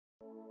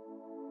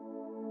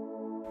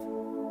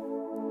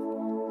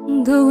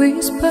The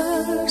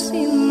whispers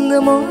in the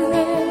morning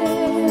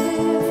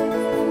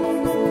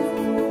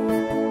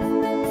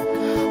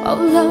of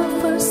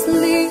lovers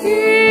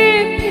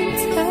sleeping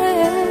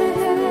tight,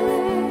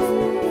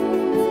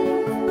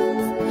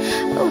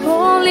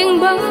 rolling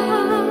by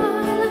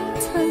like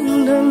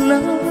tender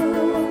night,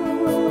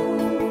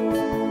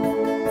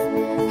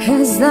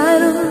 as I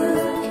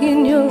look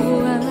in your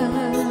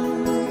eyes,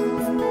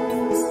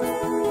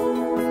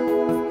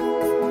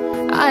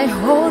 I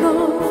hold on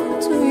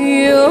to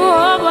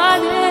your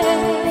body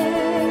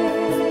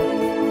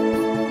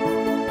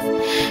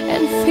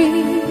and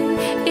feel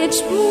each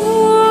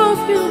move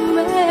you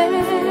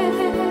make.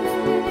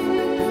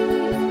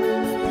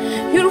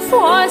 Your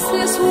voice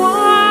is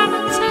warm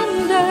and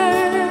tender,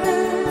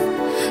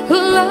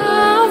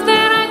 love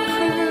that I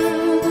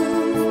could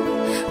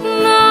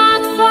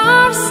not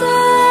forsake,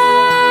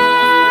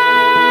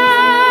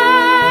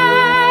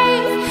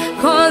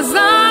 'cause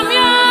I'm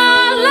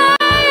your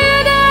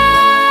lady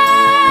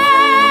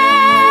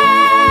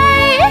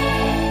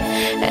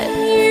and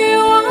you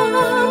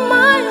are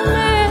my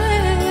man.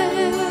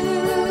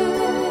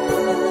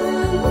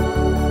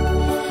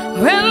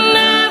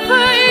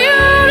 Whenever you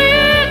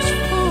reach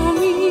for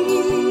me,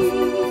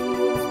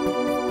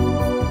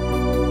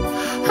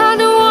 I'll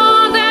do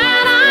all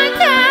that I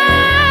can.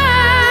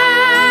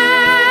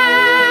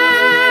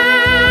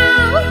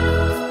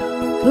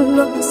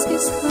 Lost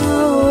is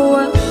how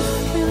I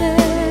feel,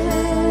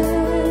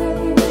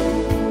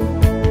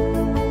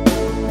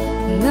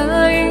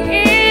 lying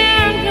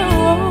in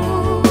your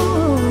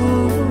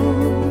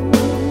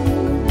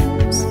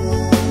arms,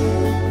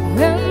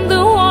 when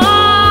the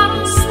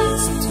water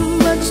says too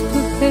much to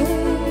bear.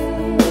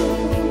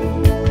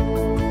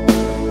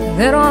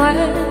 That all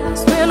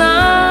ends when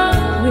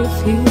I'm with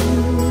you,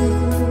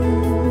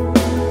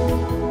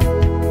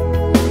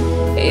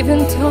 even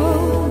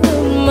though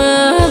there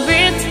might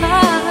be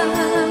times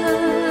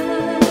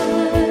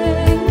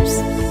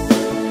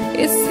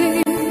it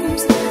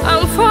seems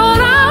I'm far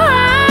away.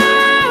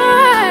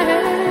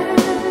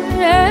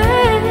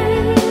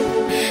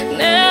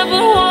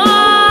 Never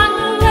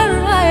wonder where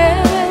I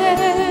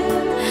am,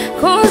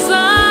 'cause I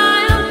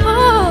am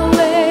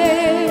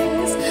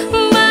always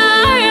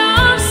by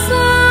your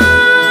side,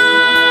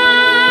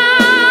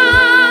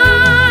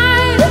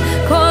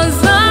 'cause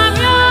I'm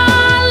your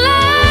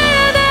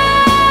lady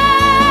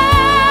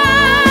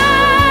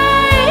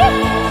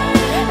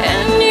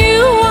and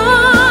you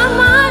are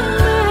my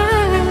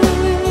man.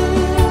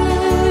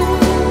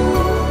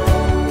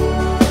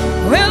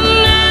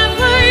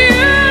 Whenever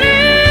you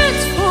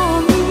reach for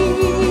me,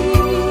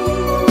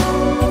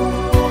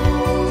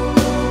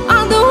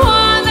 I'm the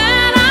one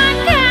that I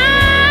can.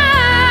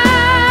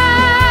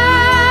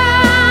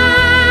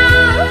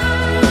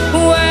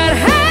 We're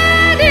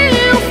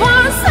heading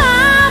for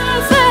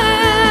something,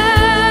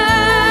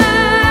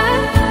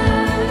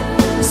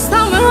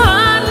 somewhere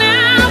I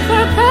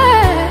never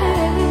been.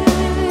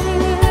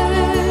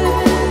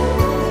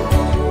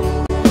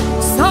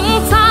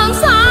 Sometimes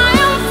I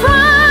am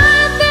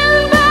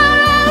frightened, but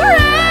I'm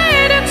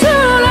ready to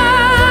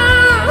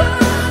learn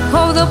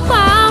of the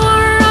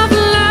power of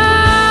love.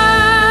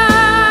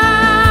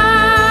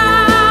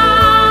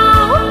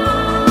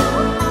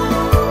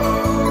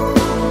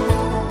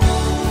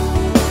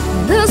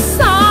 The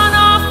sound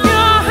of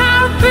your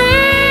heart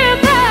beating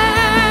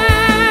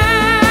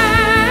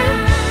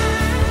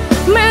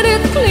made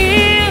it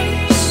clear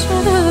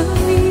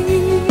suddenly.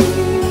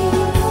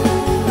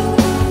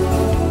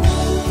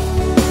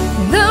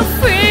 The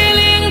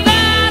feeling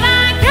that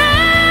I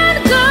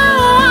can't go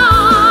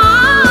on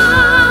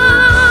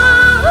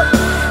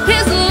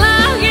is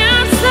like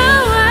years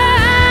away,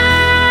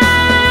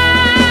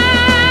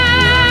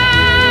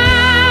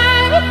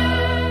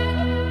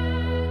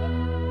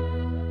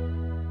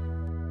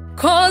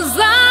 'cause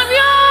I'm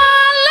your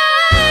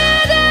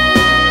lady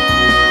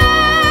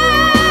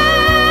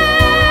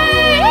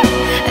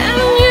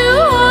and you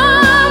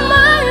are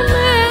my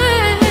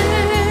man.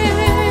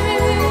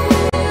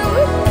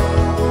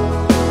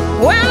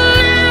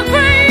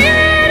 Whenever you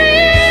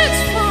reach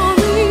for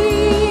me,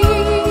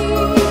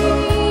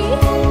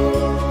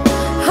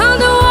 I'll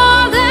do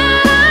all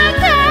that I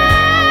can.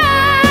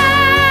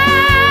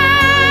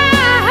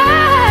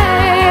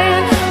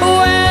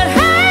 We're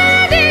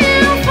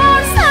heading for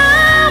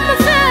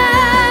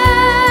something,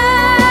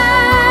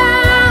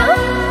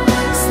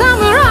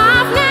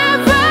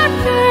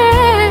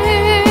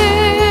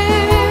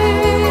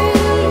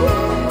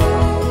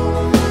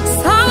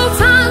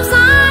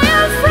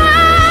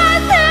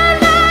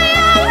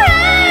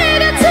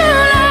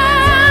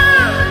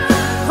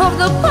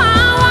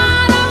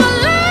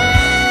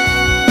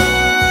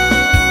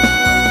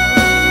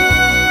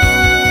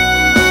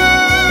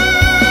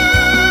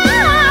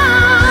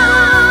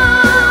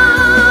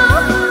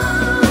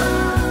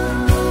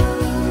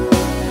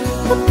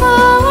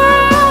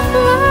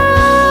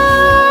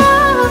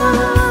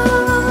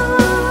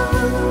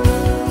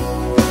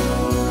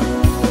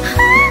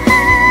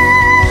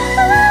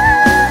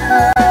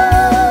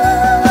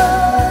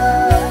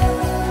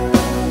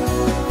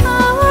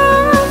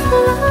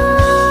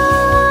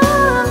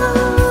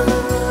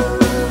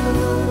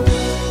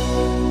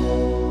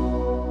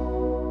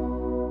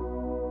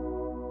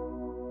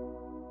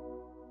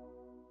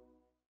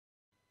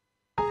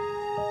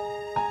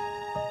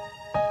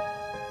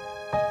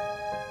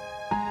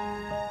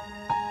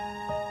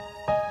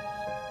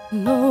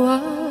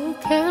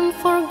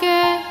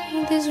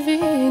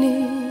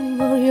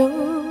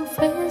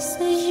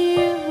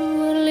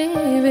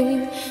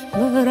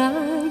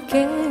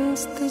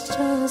 guess that's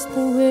just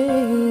the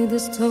way the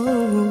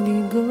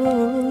story goes.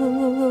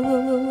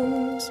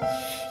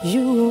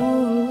 You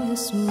always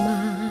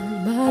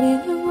smile, but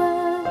in your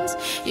eyes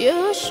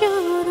you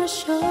should have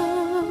shows.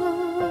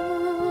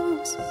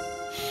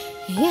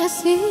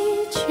 Yes,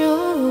 it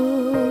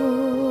shows.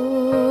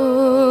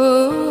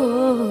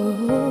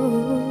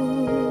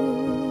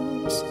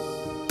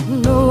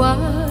 No,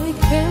 I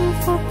can't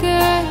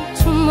forget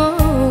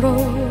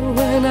tomorrow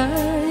when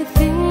I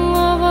think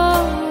of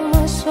all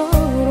my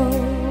sorrow.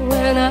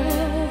 When I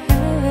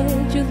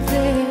had you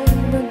there,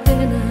 but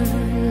then I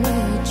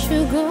let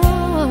you go.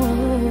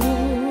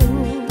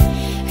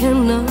 And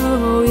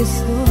now it's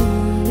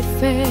only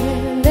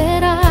fair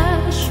that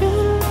I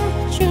should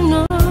let you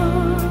know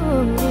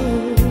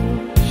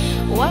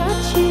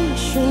what you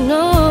should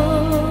know.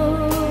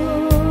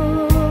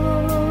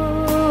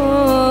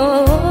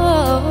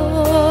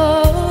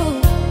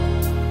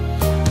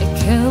 I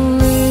can't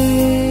live,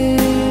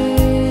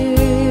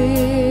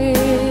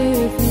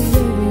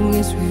 living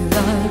is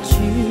without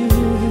you.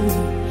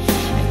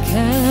 I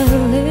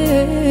can't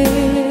live,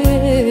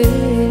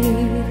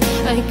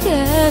 I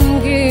can't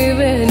give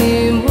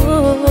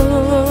anymore.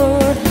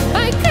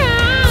 I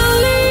can't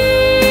live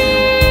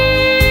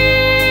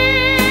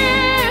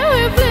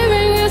if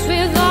living is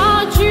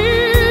without you.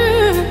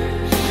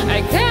 I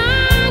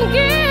can't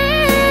give,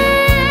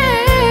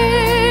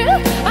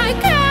 I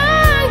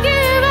can't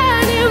give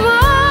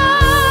anymore.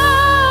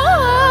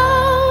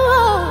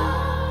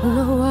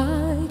 No, I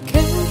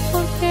can't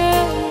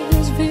forget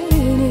this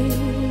feeling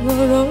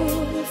or all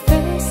the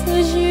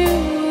faces you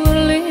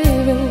were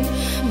living,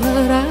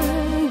 but I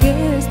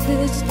guess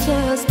that's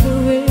just the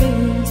way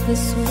the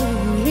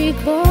story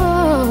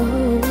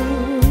goes.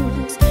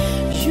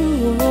 You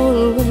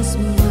always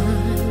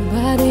smile,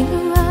 but in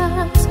your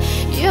eyes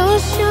you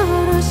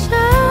should have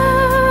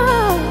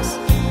shows.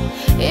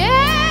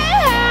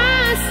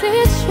 Yes,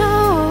 it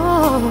shows.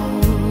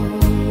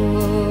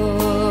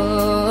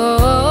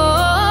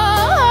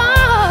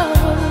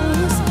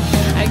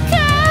 I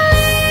can't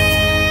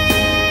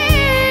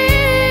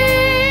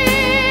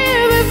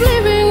live if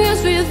living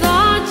is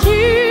without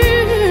you.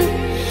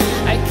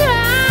 I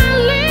can't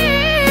live,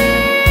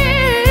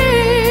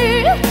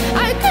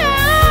 I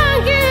can't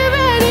give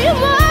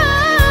anymore.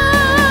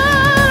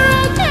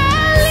 I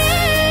can't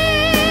live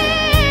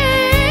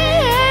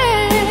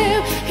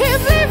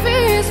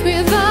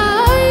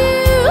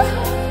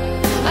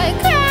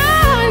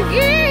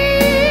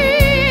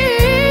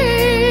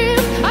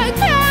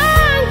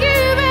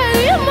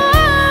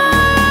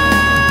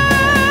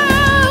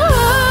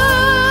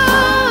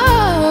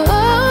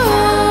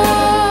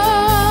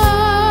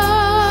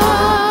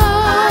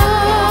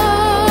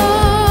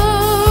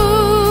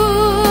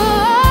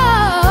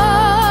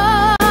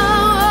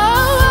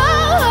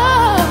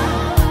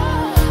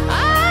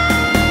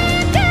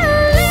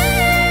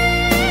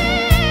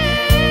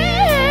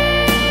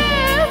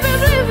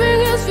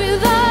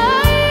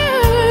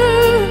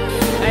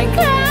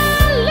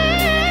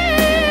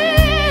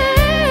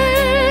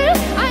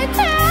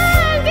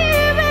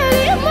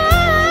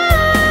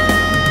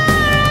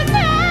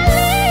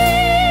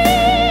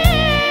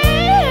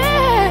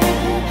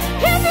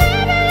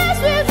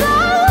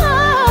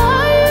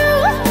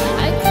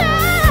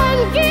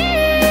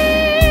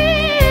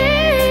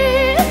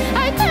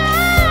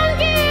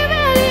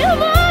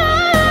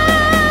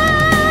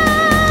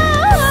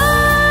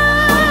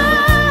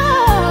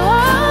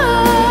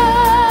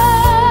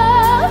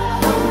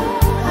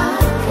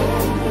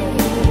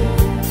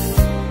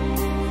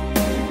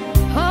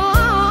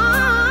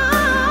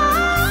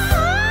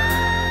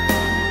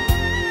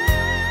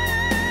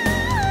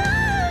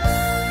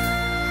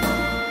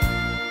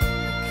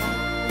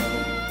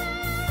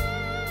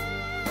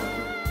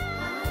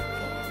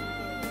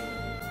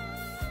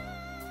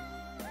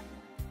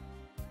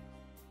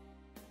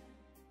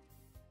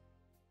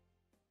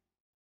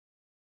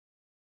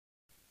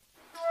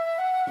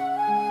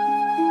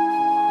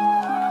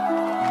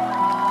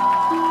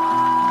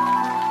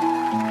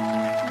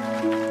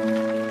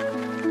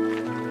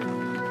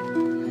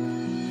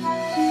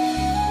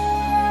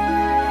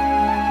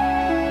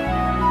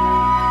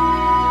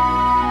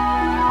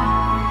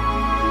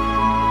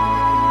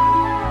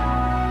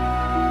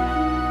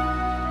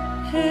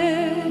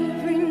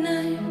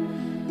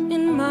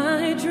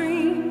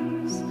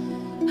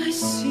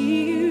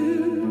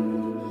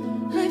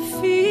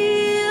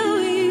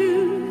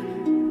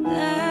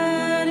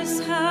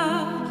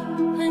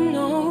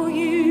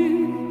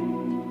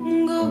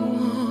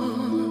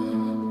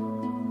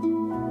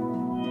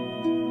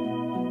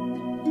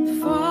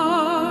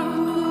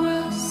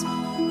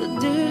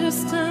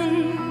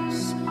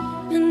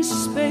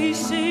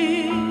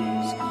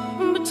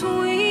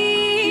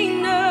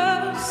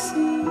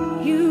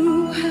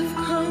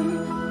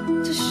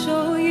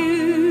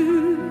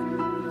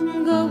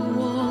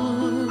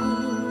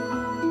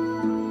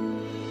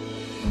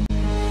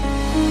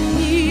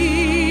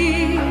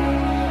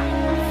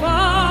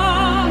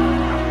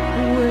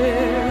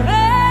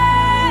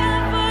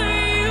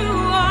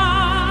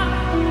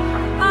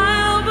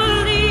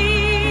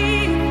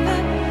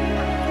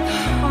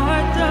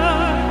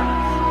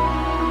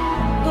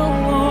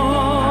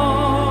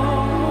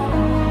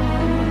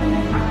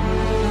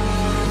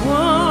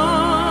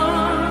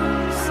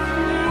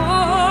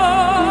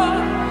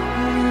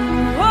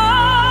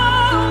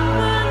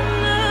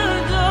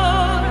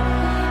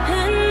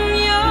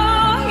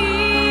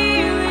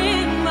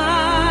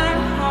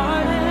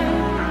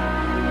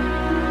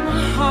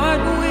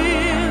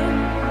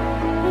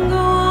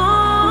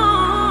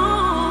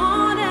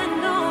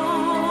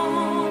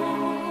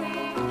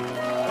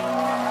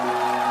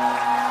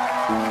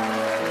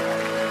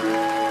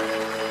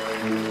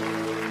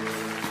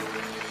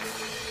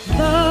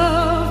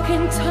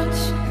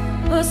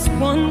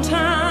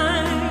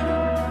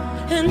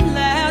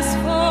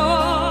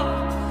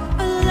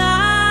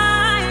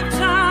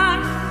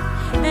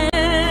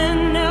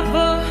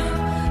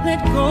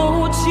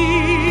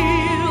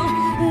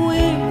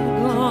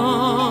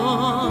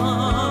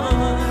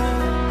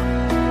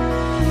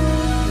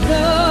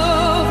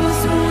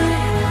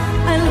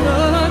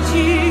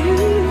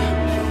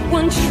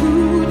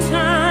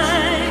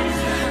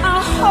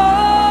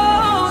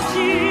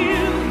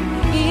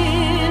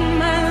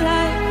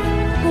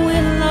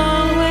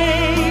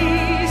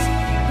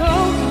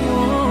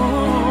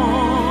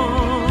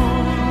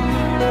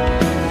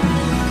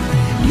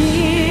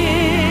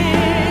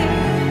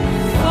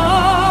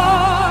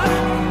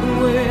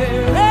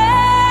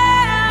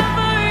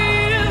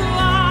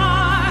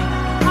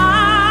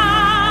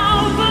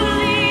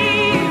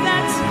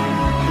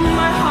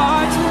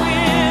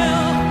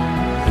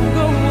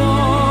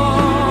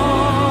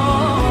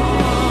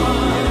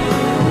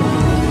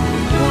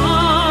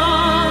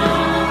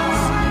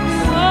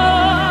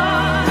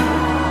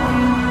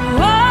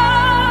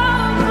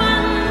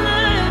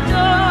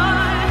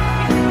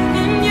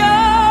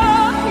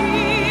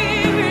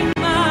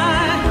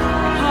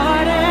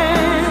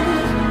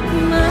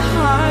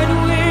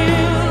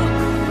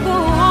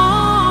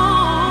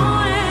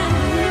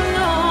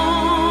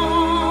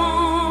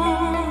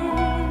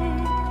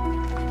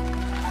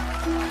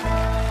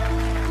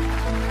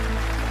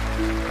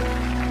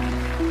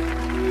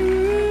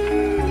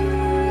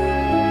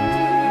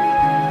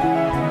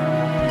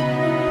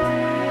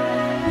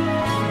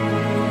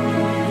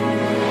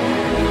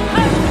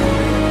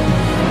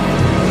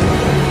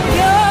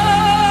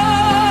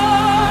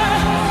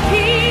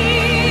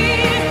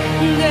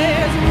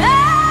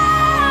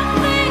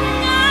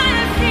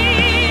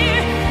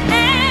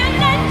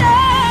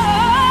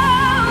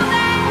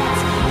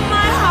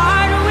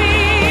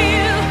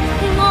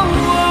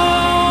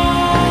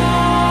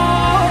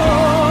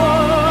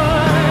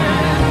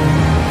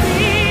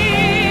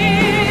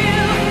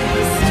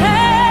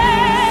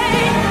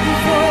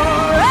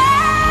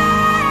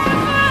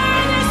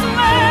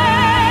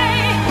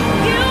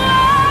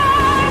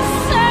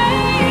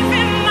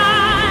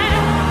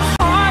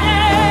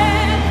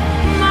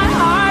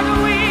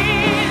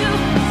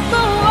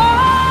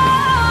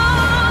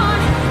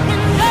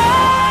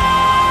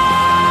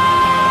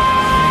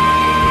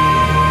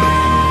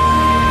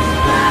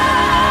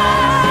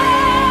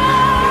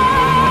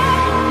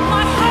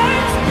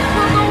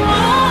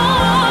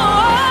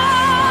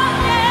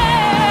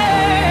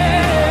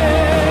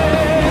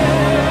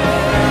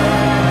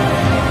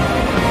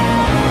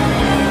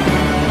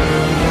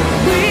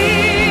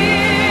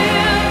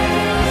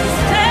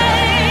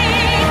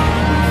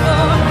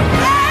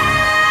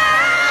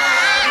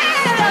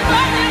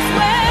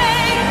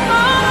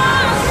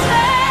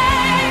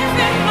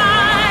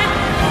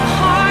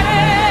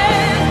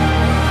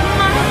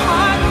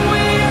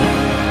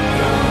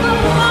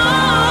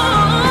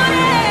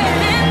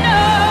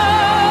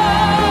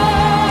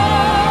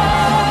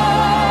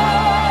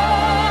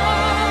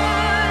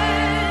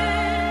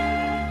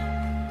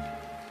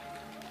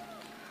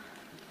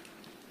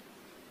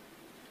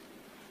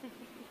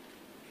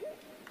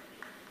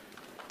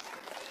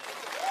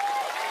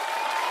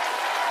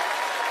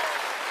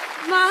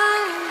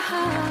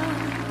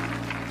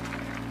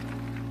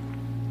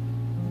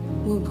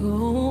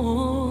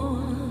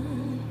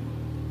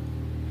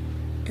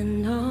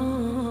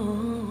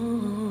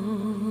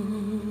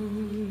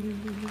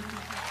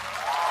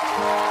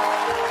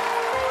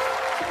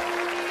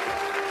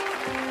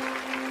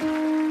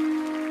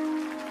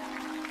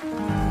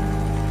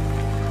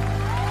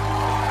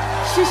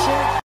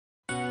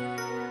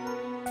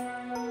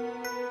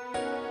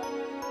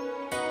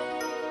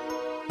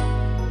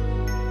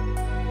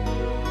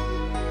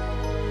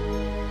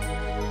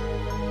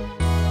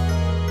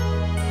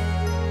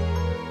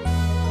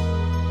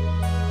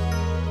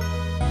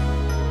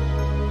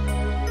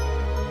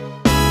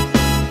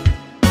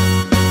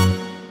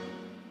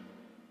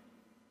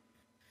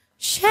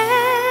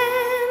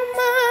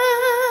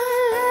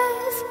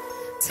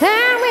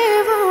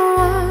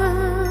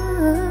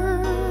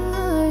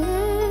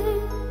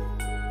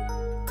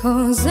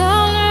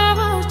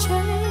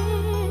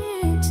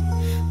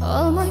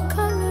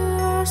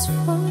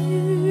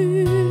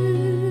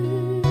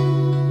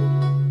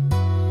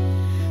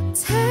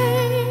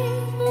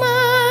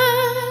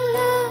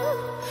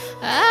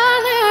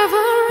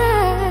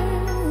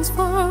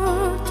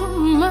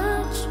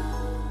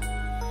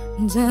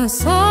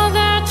That's all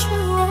that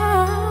you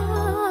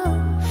are,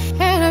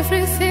 and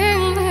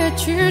everything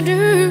that you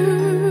do.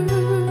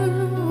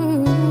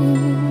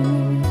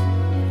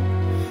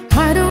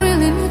 I don't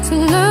really need to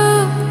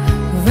look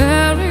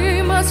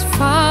very much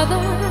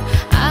farther.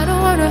 I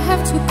don't wanna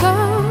have to go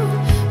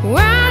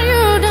where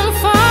you don't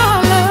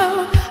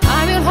follow. I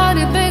will hold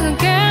it back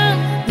again.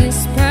 This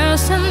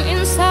person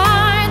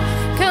inside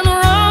can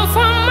run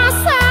from my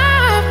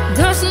side.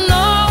 There's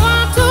no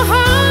one to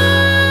hold.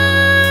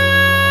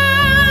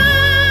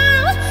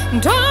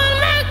 Don't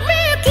make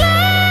me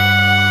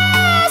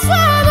close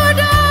one more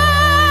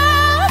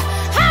door.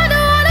 I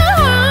don't wanna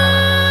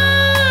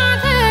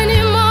hurt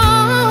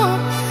anymore.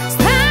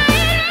 Stay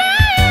in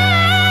my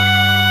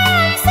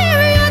arms if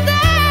you're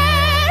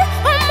there.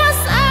 Or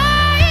must I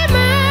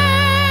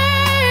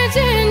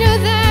imagine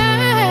you're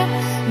there?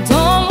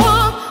 Don't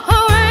walk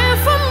away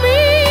from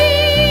me.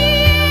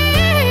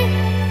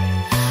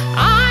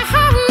 I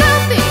have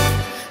nothing,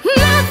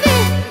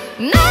 nothing,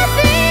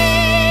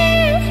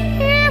 nothing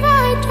if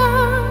I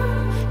don't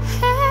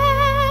have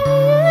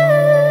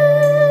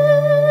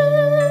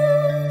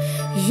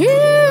you.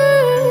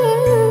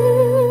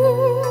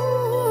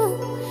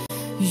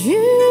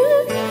 You.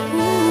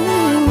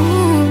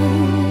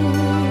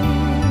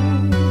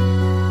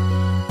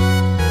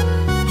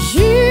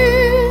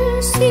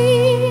 You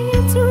see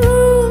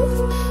through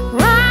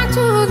right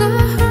to the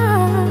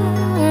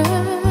heart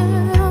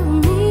of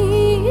me.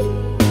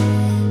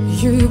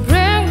 You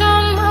break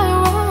down my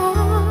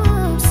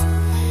walls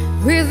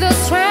with the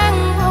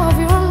strength of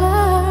your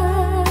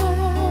love.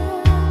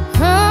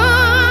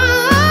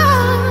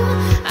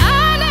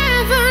 I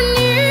never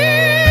knew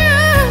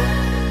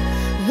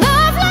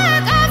love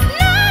like I've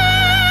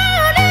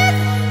known it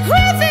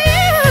with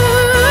you.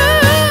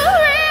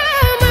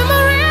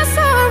 Memories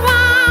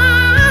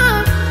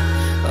survive.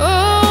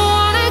 Oh,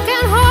 what I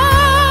can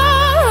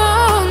hold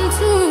on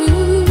to.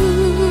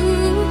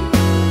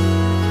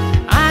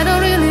 I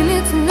don't really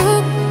need to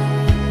look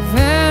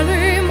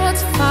very much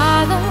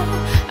farther.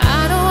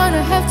 I don't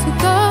wanna have to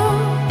go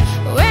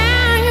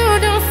where you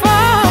don't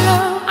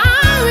follow.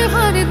 I will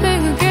hold it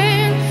back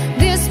again.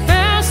 This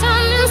person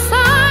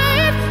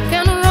inside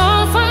can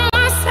run from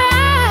my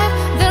side.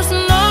 There's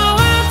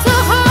nowhere to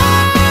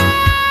hide.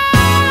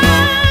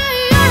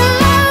 Your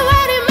love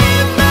will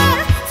remember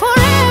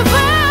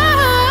forever.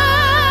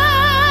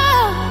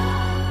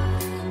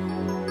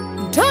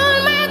 Don't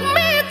make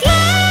me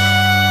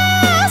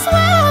close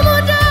one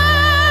more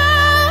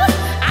door.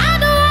 I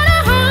don't wanna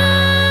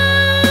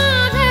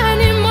hurt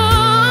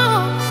anymore.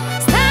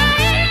 Stay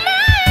in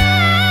my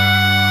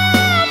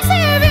arms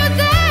if you're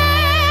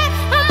there.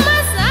 Or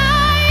must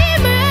I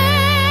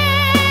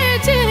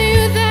imagine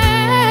you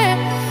there?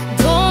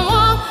 Don't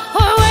walk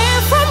away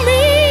from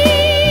me.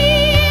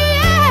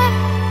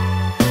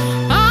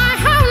 I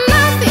have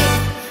nothing,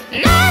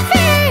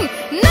 nothing,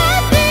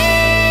 nothing.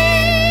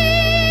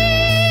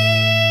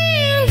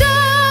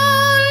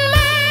 Don't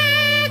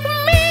make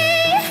me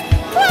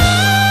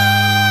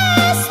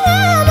close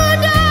one more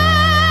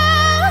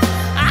door.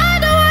 I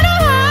don't wanna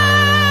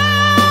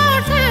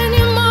hurt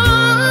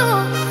anymore.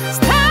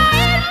 Stay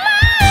in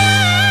my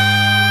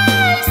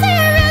arms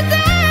if you're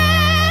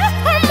there.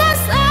 Or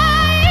must I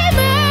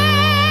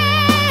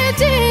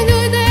imagine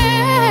you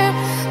there?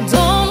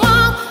 Don't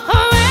walk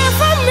away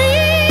from me.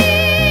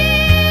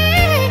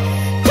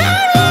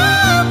 Don't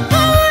walk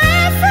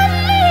away from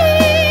me.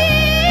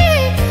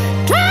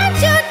 Don't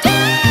you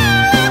dare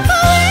walk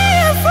away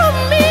from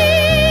me.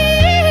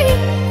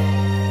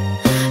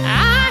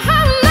 I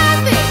have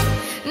nothing,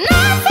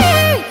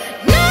 nothing,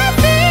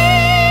 nothing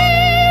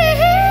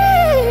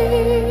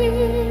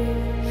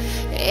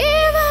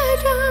if I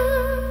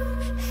don't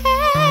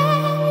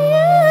have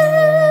you.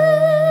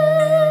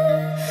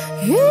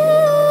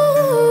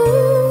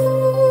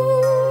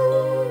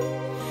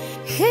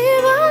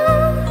 If I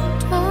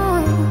don't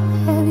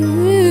have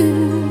you.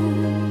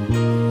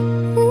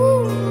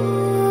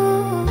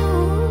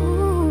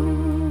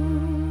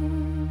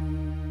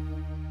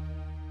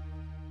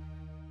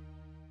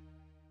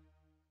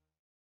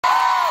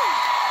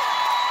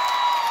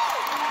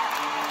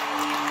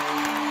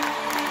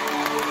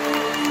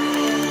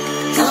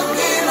 Don't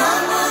give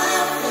up on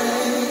your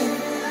faith.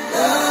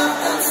 Love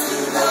comes to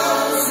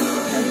those who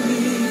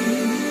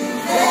believe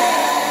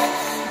it,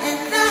 and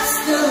that's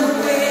the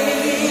way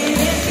it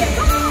is.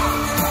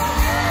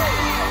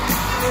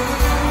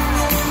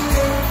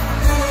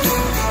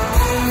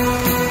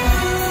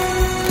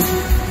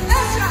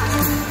 That's right.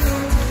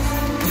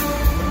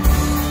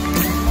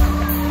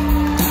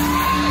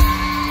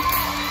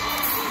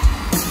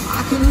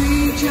 I can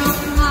read your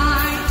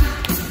mind,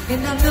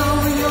 and I know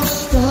your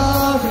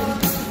story.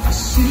 I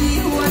see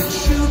what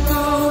you're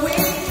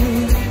going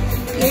through.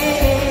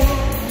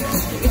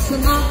 Yeah, it's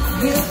an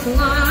uphill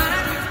climb,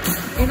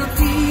 and I'm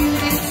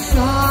feeling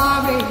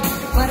sorry,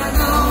 but I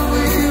know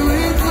we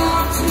will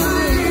come to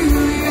you.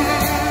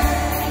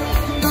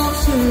 Yeah, don't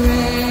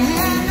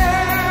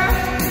surrender,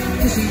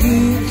 'cause you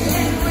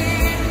can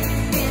win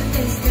in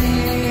this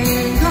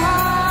thing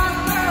called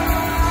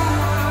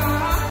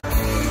love.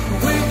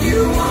 When you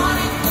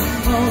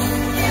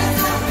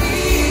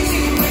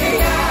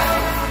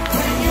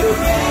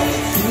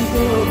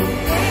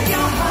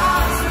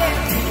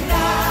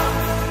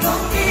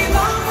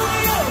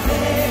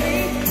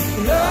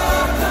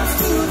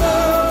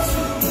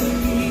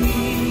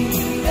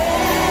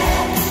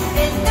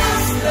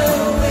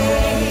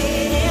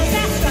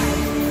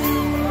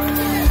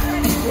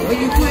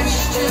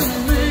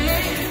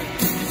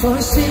for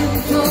a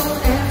simple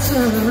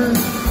answer.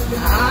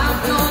 I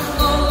don't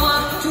know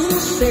what to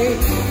say,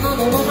 no,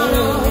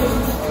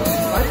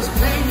 but it's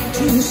plain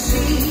to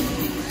see.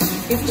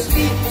 If we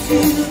stick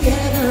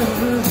together,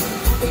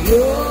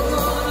 you're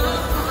gonna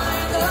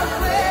find a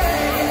way.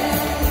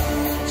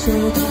 So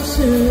don't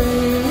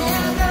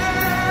surrender,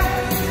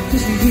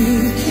 'cause you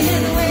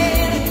can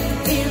win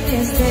in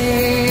this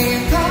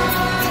game of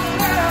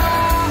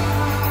love.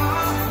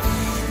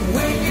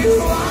 When you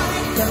want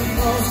it the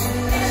most,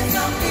 there's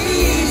no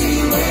easy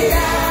way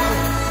out.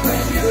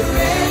 When you're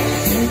ready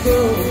to go,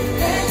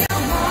 let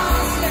your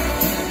heart let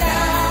you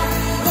down.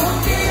 Don't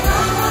give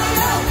up on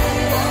your head.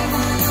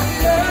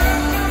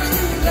 Learn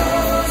to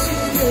those who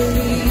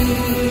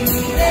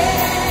believe it.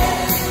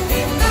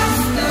 If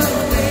that's the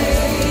way,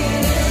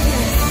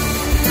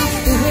 that's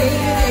the way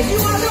you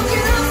are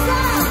looking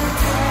outside.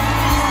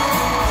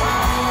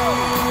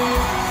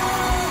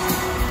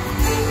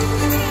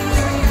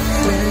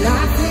 When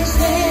life is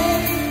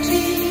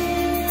empty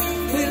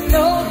with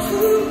no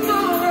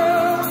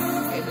tomorrow,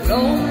 and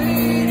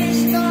loneliness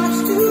starts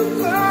to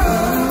grow,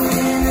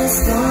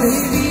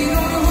 if you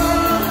don't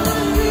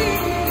worry,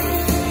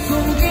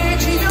 forget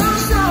your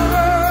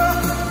sorrow,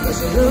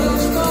 'cause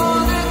love's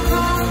gonna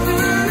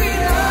conquer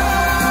it all.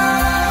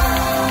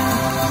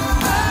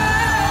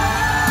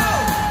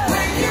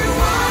 When you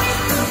want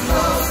it the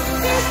most,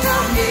 there's no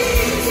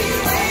easy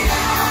way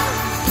out.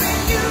 When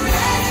you're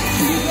ready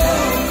to go,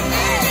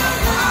 and your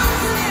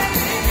heart's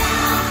letting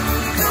down,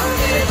 don't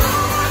give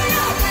up on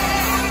your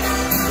head.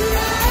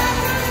 Learn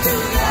to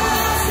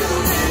those who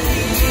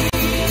believe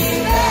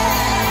it,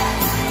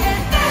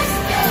 and that's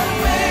the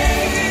way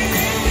it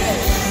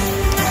is.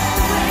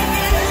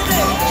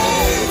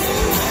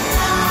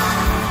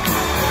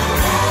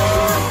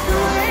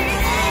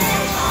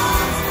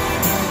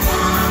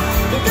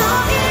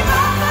 Don't give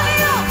up on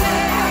your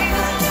head.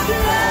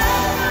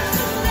 Learn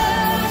to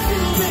those who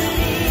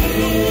believe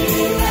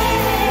it,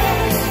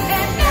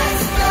 and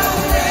that's the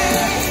way it is.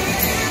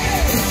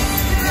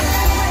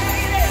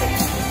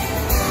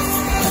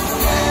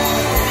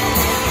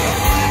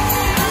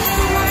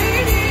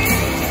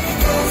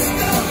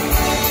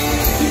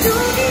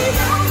 Don't give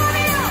up on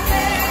your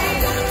head.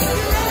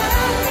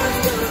 Learn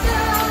to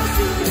those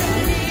who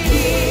believe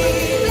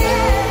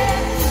it,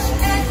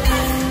 and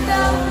that's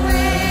the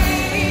way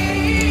it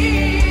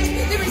is.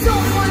 There is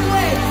only one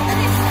way, and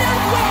it's that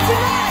way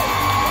tonight.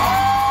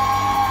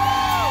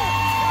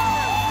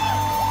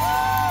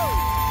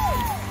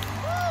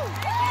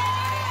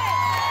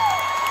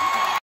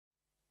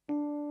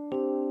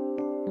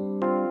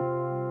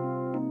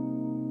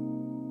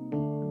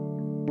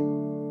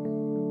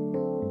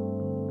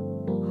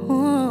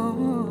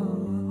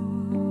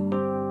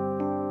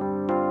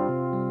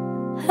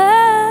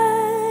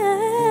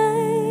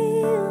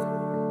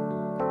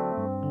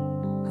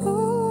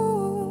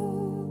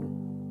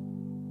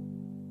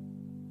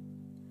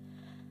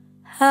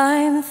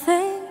 I'm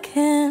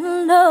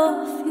thinking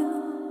of you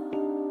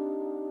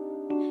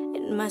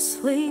in my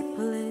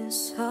sleepless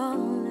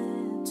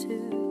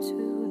solitude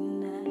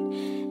tonight.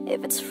 If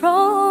it's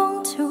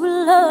wrong to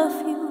love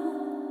you,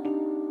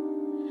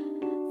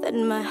 then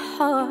my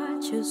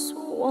heart just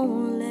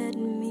won't let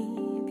me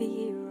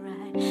be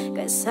right.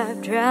 'Cause I've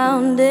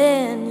drowned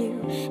in you,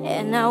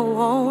 and I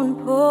won't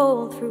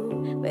pull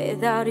through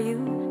without you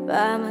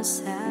by my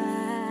side.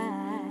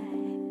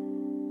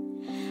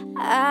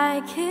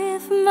 I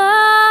give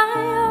my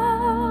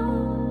all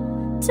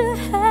to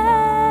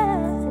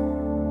have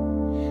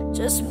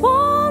just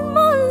one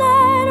more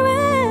night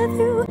with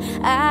you.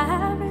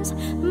 I risk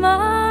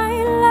my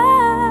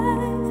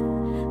life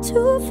to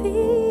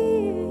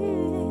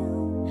feel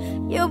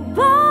your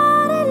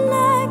body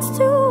next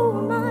to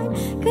mine,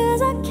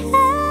 'cause I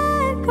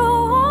can't go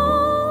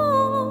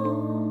on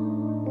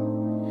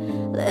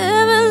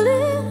living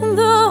in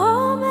the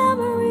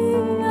memory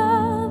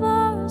of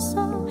our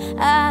song.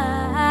 I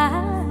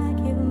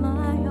give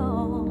my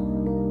all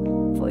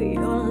for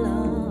your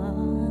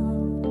love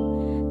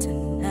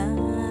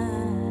tonight.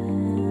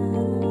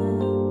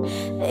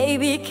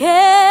 Baby,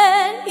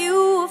 can you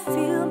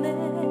feel me?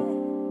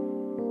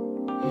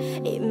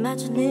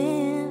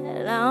 Imagining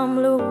that I'm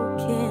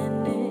looking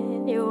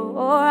in your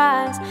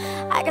eyes,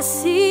 I can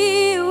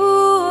see you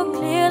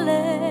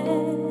clearly,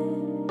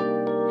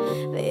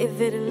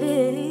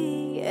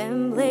 vividly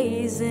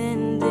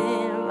emblazoned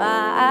in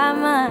my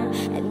mind.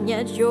 And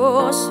yet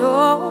you're so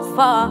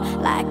far,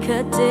 like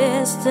a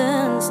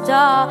distant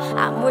star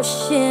I'm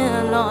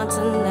wishing on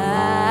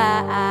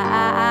tonight.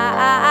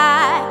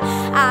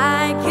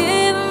 I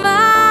give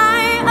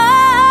my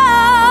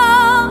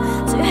all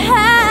to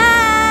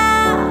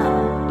have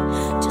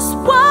just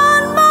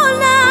one more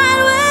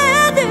night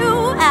with you.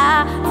 I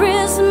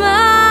risk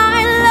my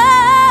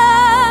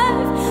life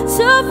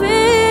to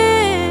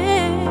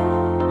feel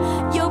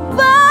your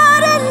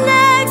body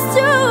next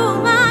to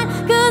mine,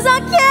 'cause I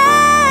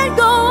can't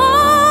go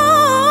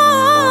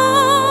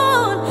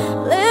on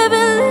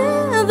living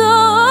in the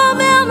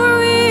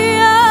memory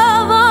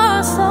of our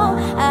song.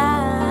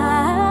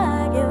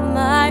 I give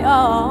my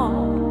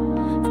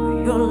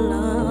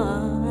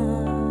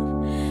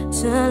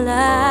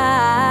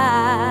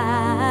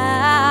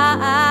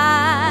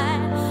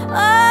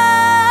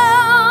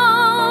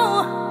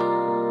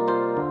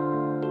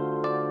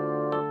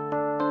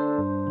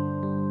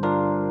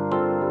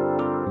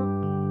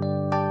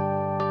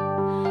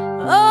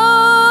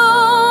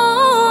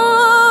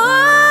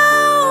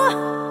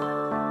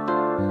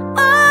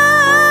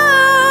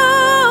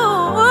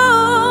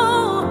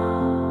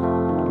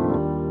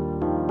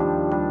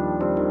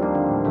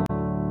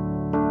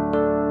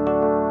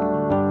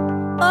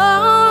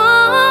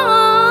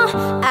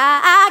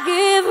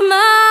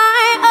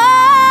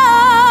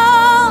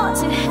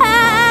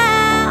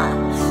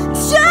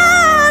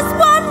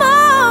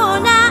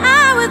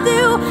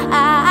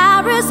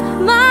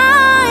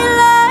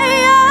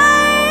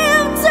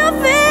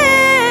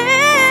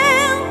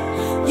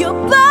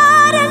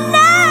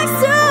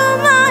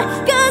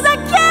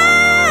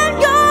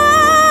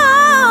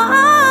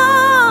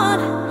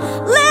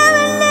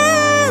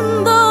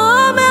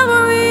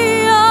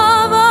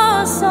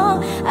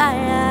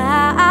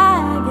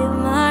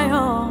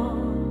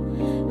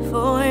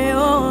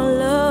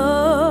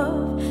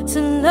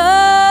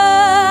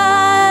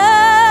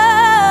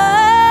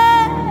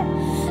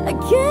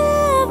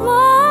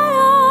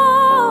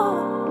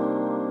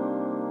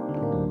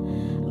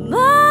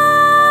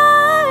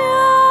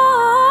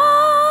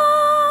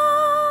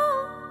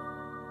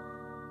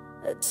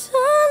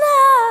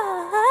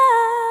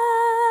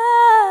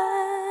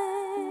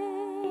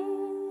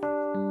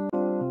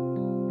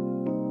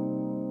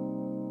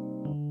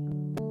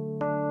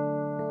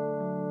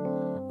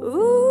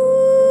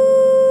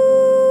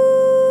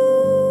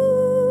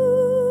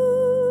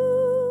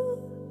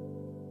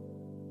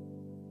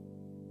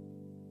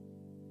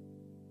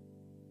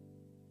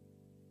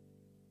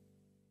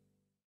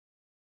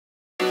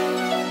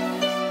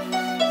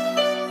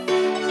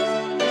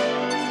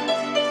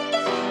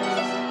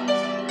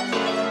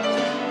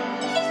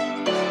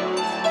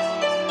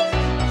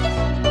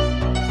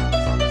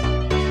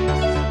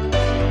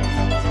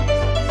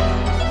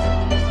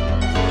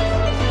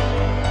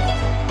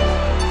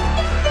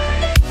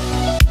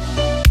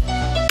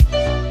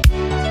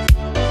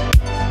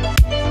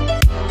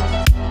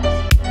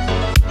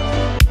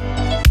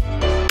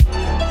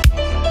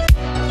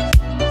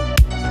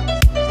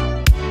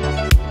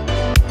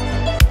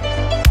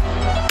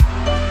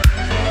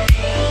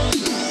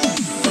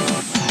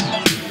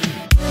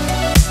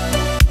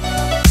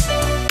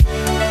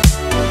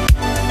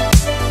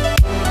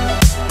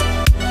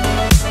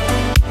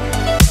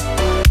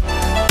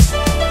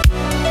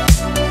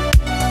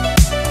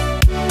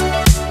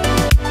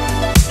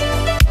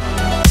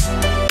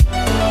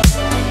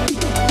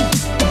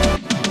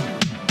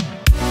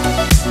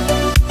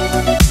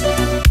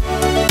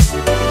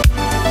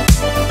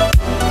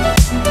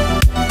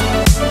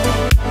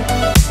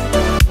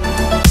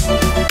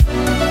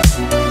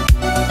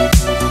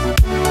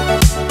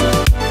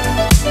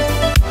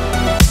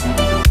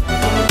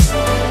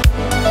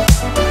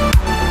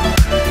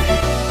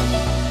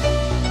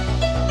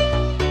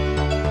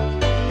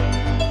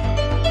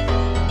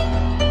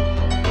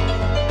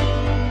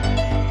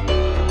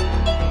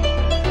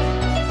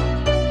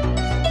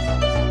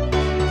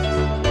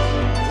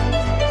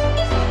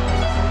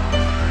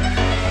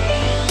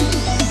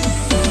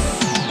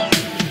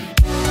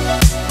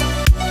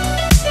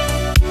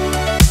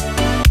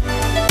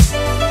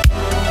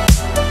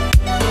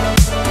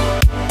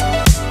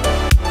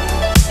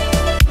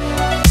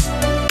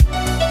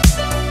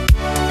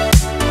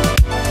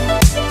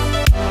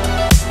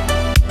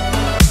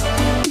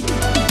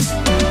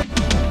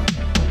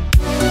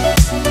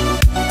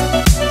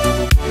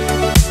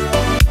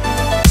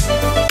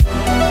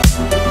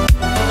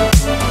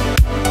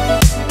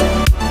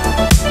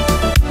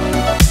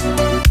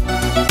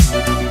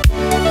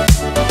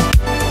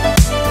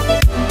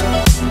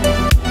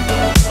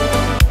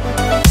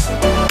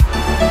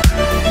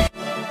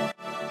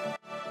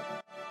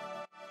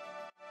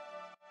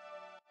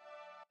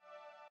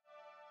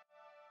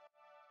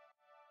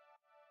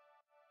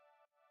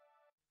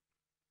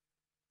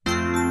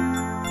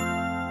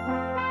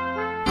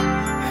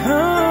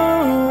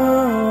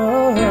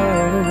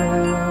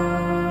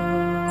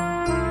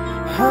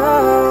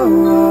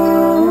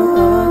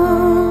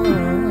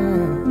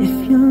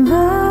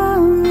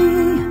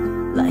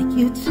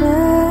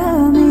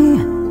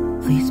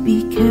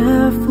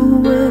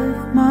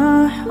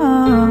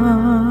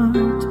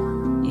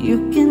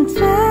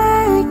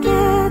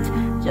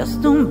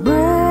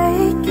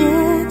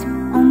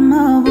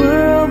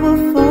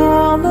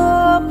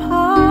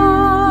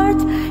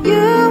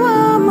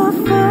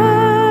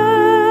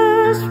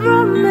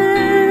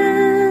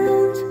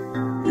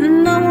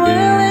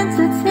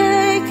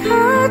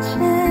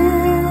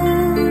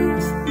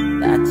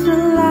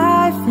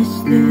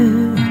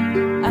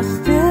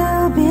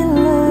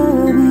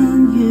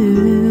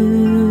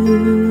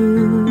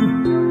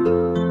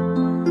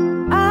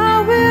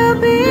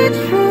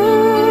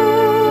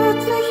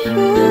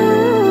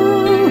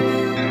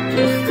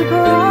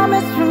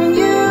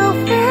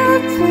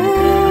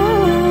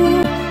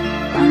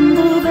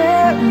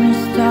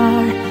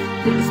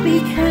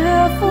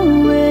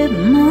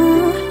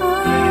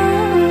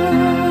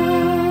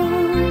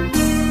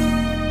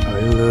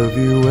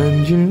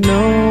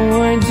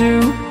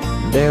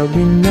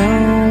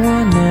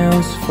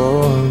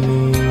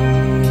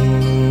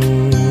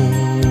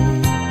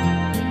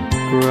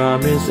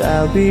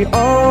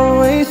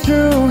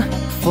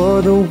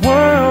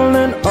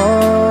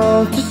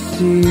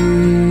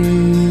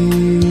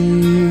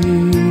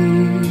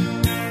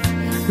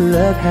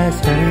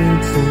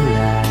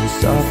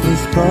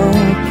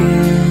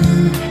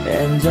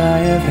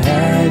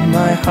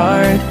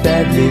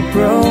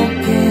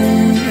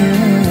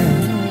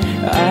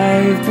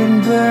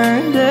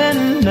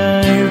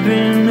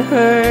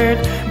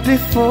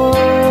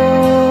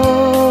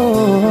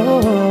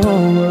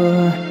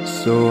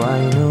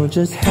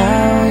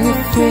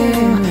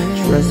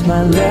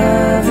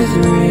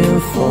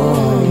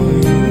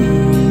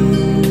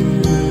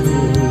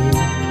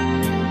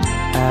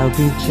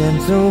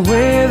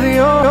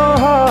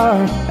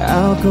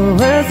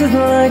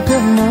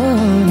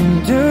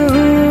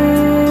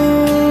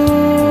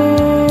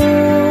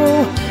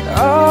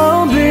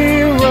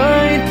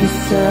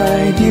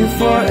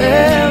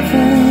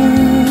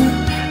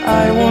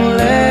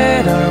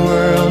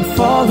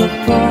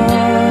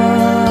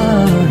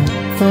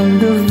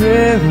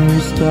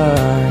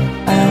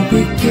I'll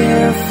be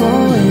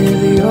careful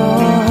with your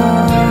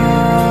heart.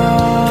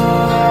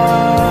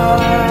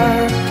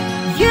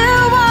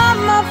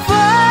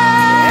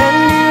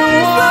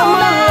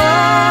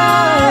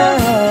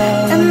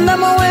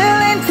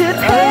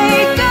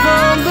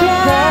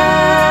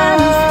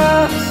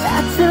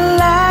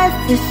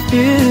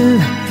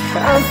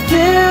 I'll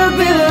still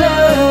be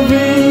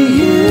loving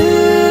you.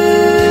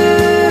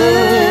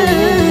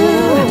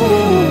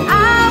 I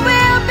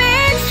will be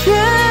true.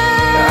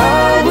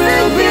 I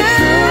will be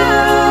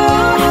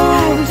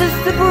true.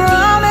 Just a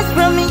promise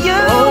from you.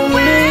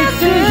 Only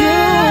to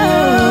you.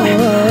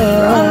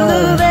 From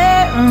the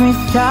very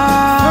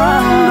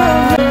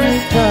start.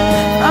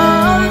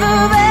 From the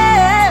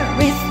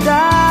very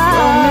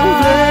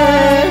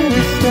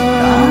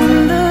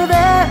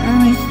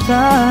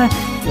start.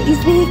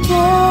 Please be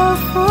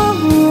careful.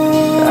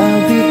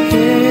 I'll be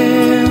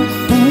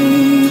careful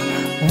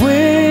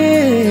with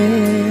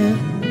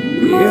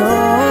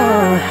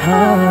your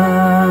heart.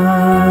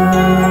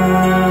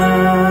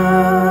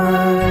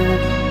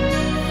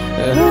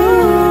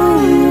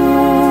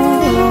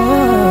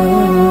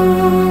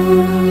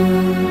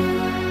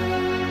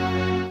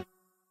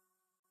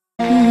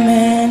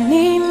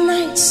 Many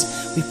nights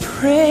we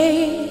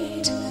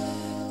prayed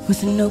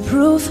with no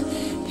proof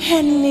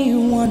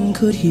anyone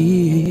could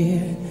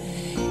hear.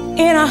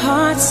 In our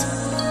hearts,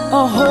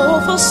 a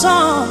hopeful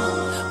song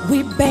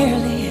we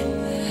barely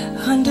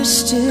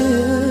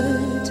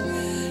understood.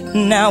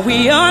 Now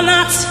we are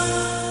not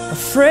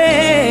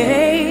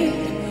afraid,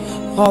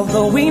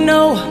 although we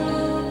know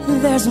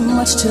there's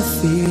much to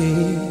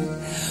fear.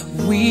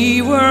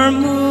 We were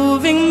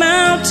moving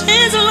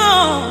mountains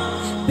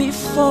along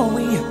before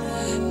we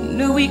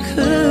knew we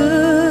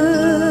could.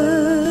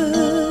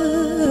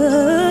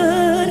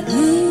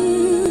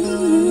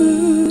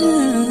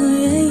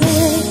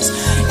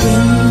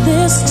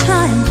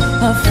 Time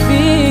of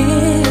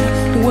fear,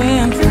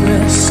 when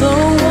we're so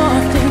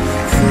often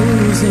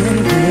cruising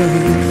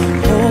through,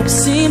 hope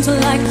seems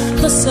like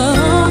the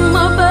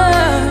summer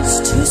birds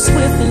too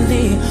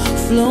swiftly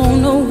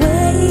flown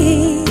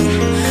away.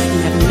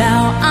 And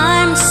now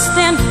I'm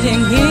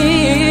standing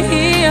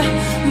here,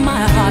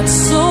 my heart's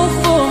so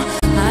full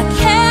I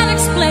can't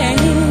explain,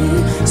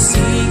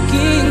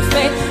 seeking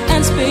faith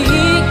and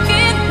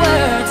speaking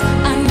words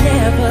I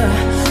never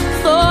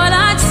thought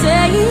I'd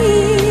say.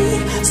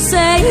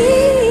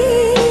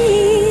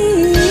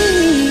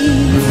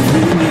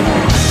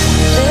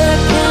 There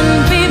can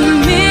be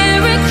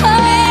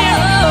miracles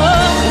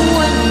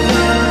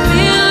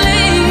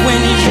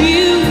when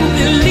you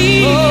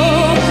believe.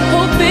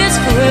 Hope is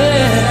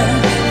frail,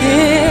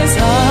 it's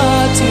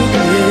hard to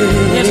break,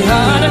 it's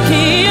hard to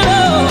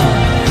heal.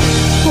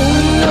 Who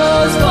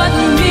knows what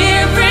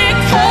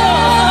miracles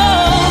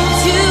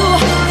you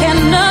can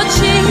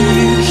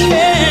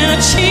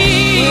achieve?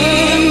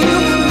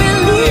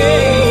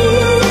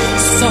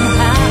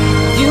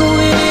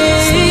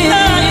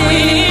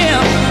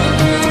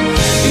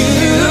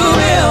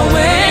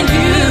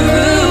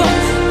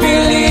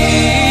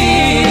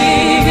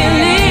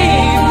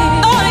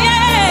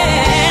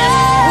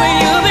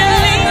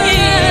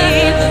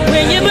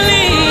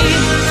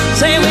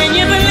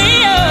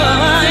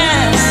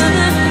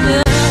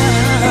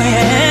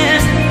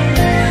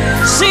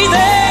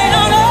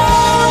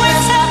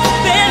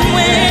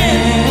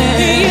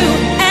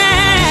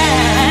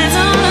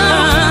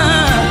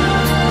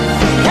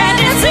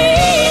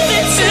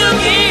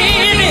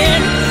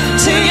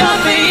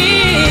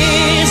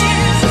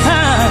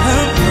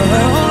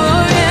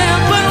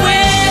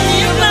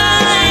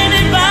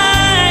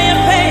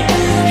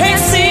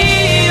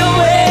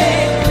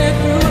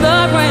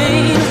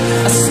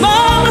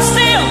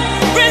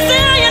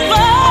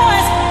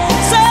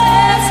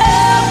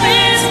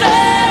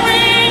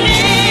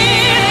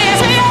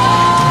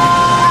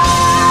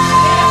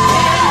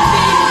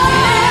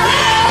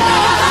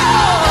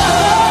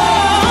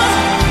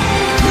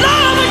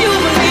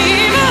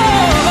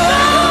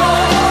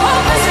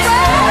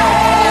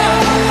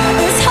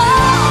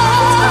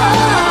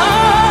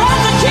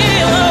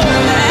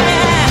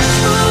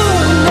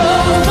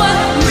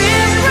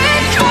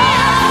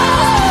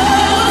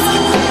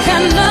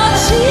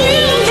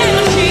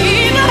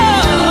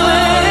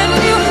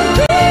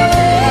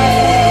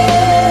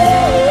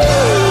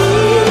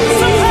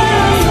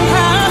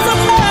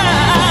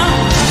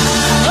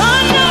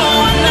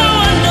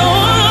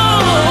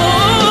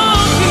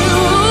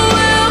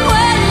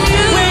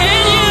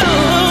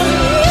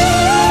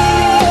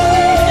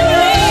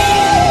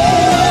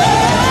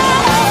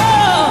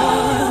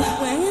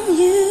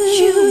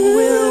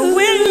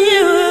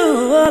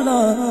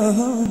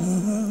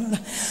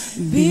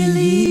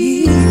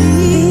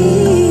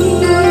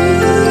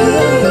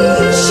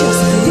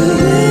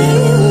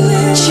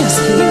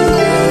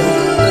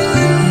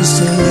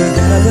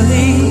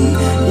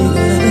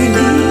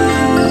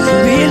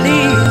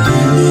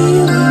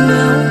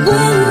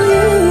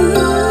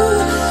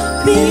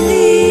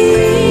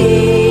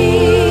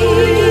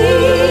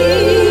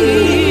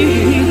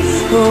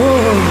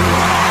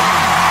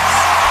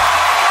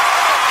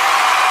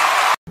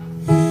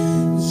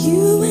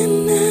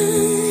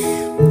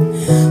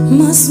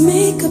 Must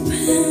make a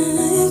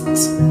pact.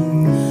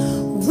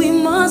 We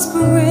must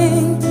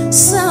bring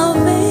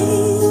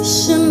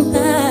salvation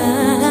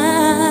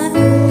back.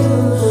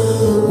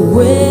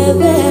 Where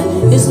there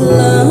is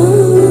love,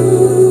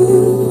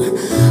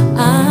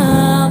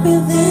 I'll be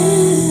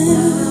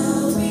there.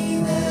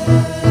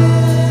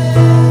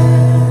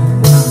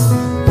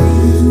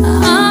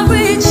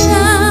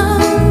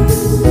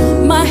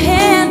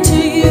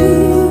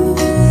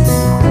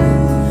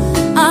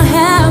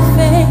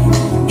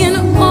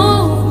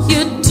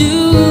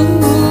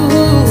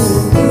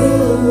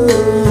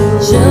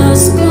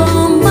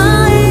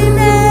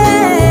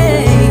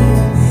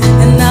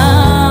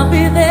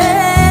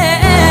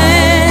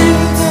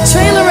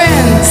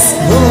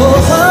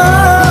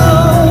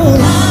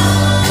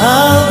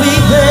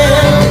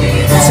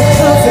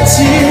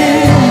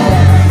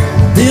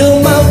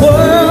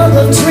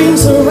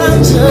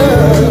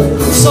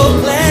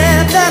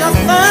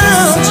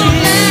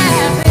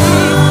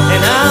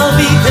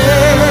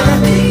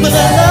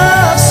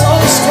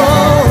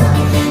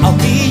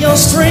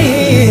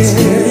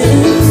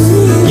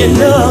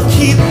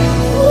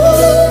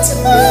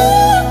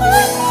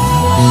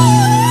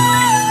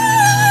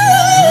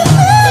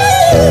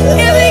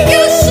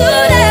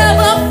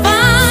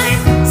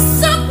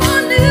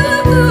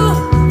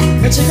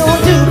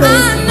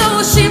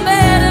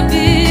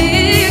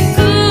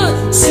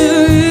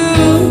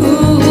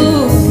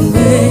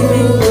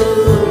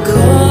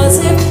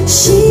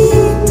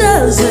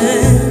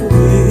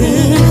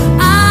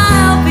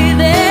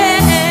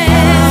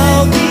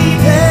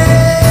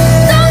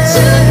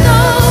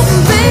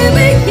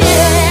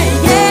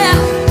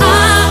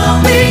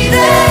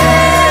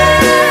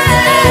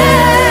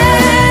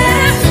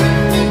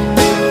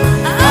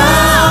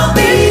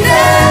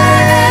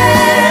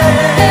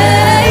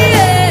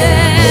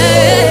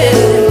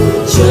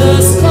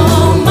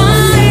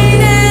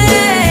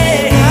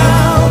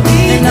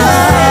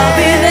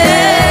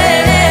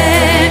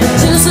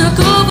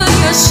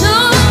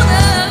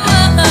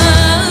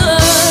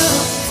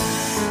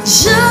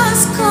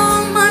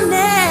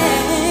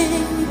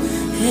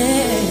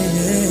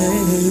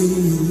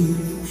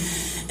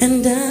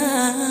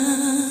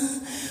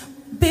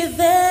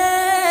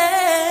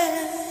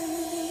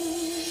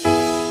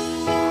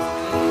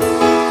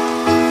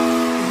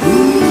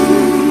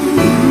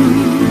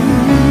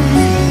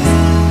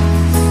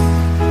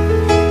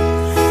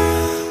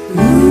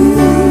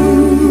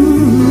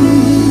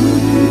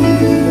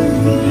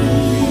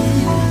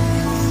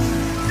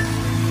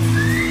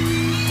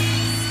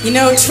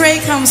 Trey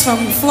comes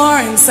from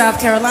Florence, South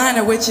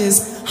Carolina, which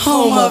is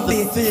home of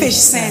the fish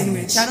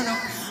sandwich. I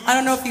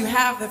don't know if you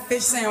have the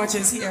fish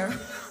sandwiches here.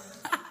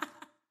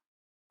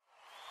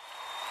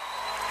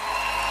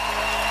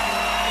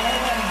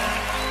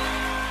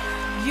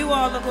 You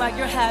all look like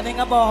you're having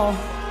a ball.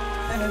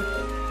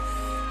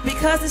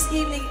 Because this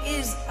evening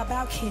is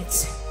about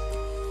kids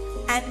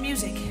and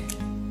music,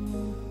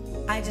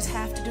 I just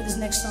have to do this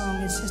next song.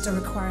 It's just a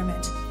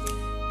requirement.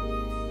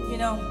 You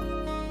know,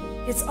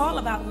 it's all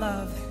about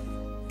love.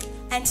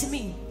 And to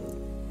me,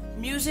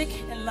 music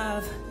and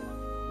love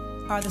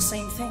are the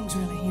same things,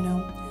 really, you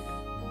know.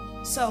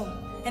 So,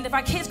 and if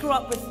our kids grow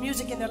up with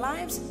music in their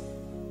lives,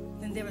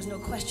 then there is no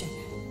question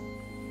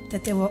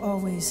that there will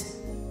always,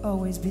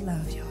 always be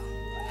love, y'all.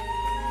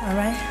 All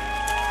right?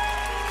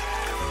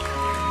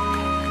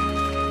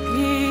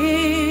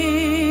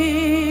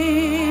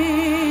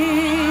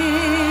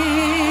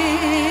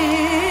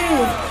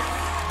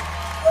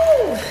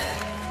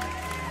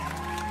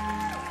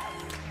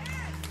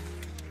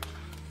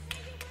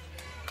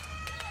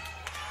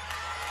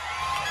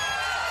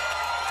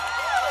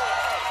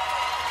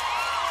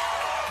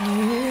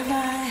 If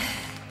I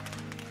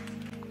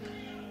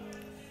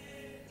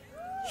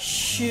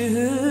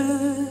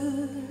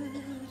should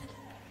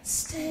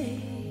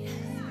stay,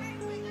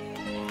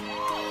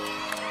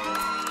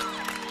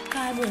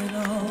 I will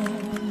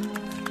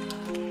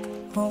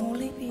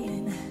only be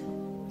in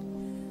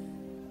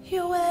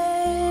your way.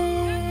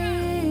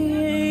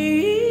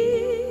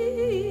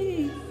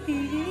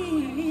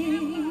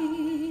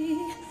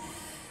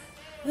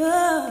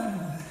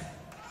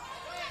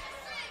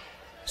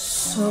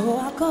 So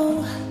I'll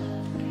go,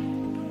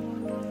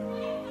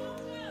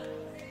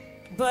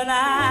 but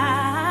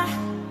I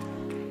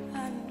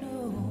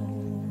know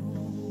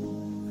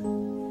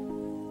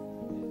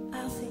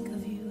I'll think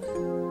of you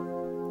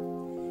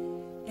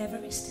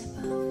every step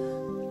of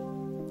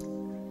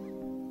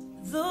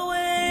the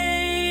way.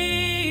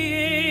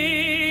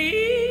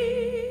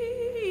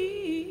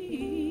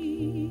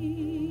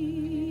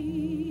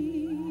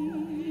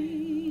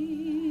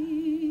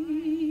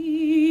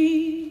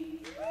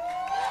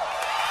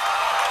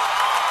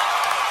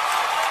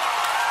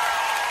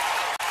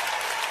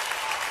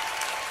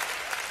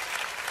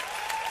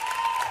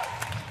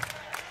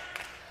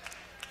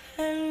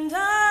 And I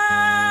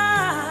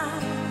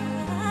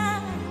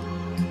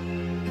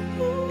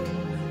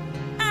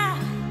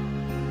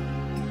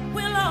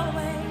will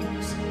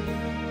always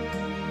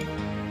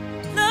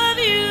love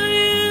you.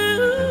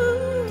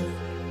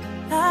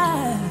 I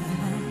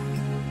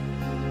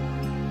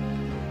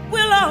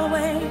will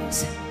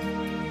always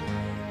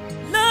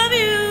love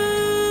you.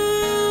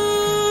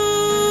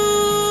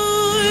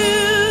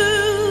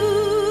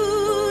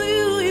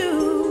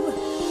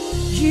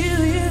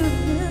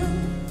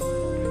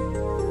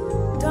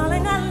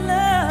 Darling, I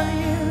love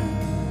you.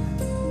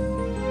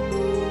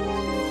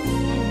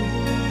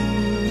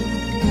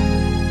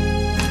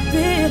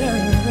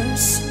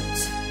 Bittersweet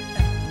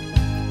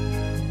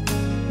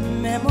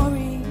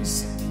memories,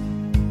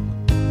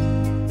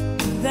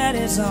 that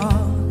is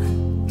all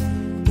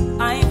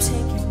I am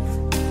taking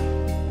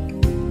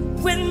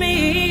with me.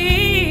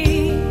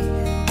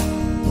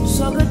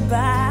 So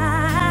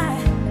goodbye,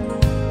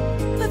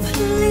 but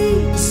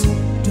please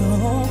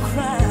don't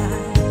cry.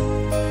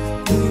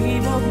 We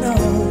both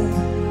know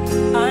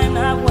I'm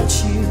not what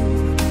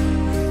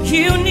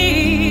you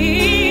need.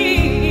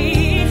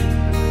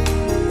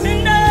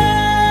 And I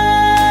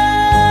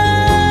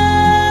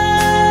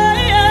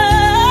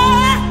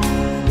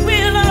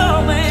will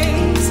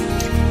always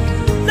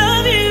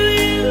love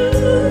you.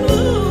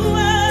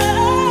 I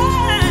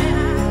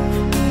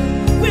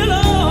will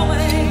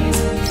always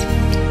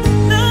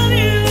love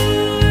you.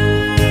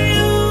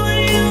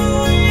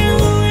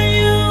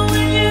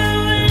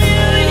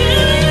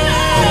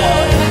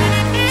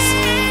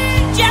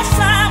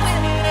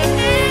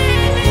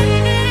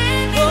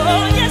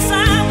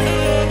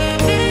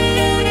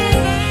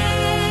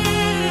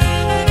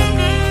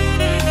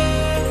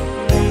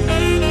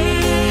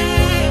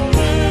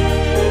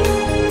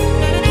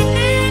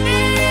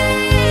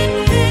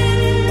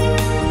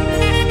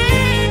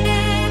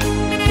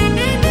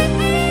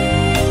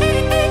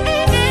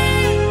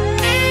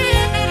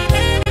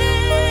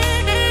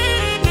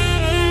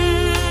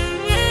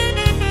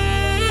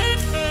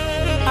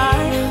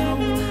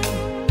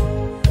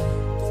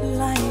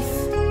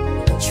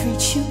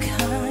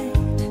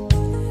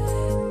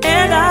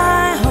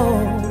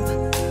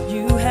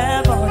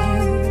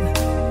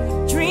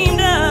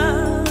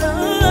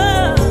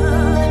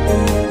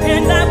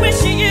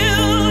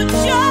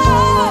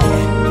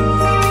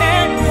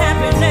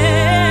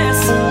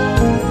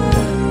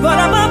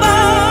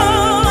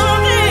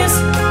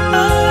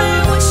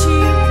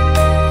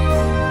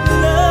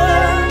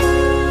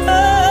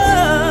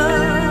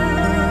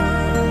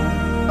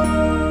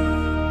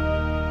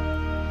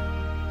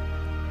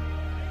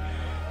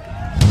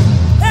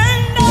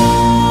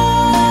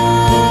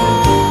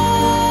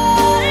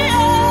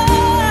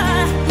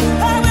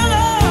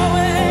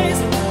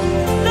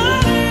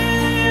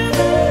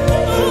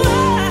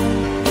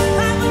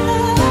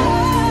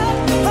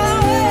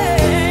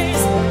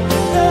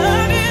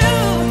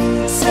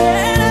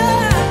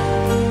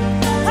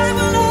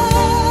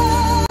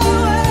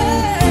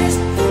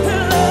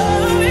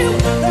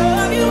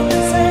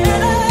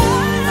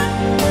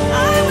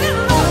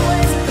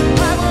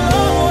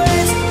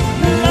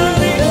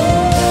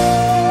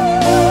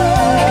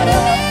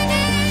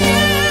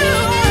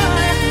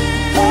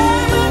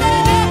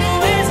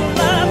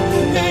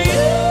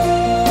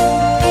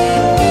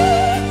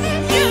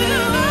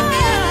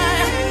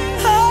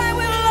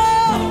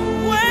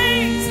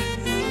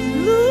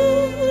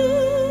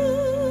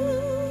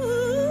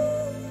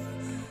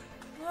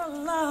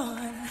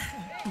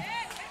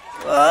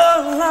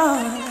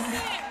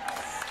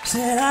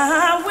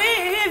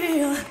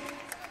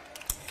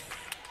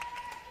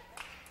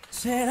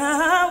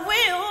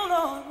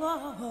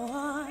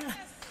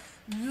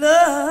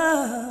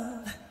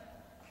 love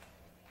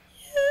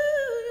you.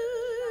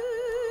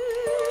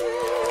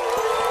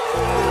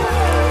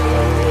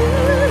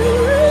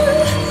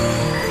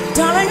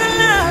 Darling, I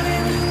love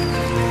you.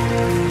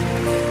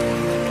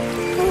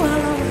 Oh,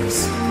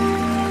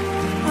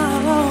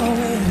 I'll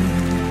always.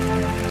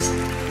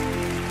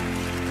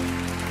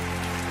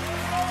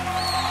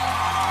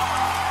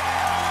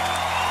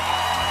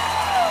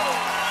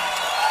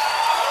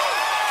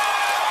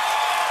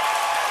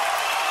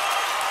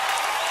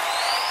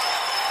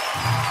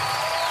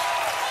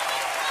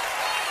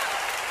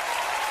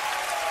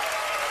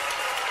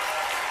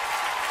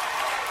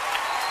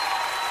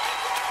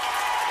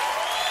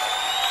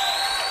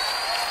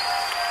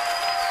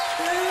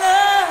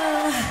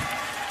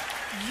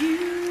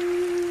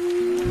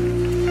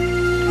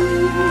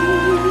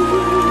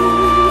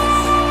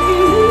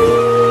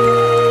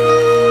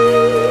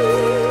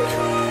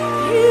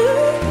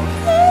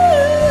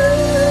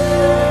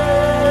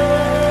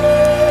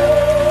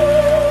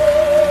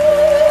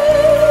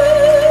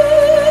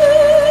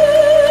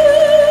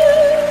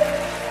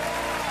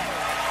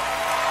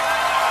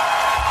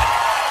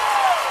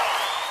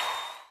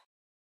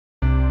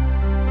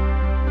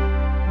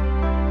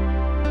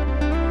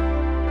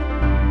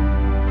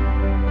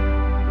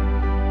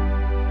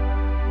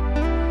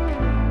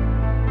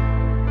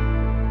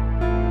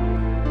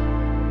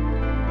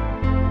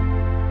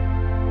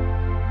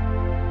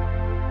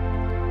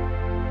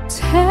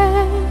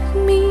 Take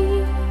me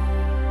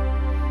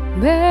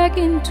back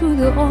into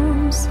the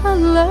arms I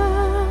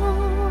love.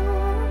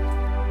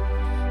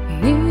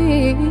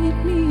 Need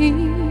me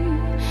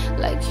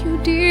like you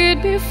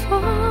did before.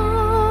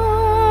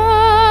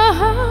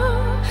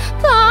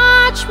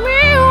 Touch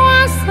me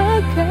once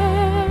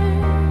again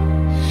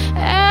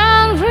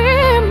and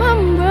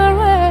remember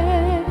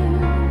it.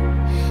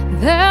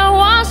 There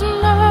was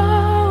no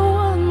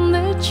one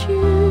that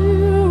you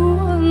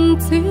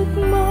wanted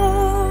more.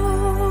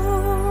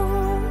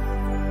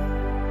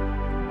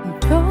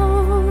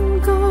 Don't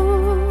go,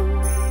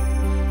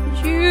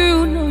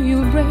 you know you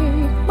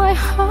break my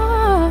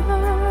heart.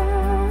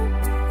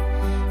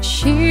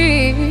 She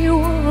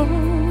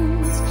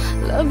won't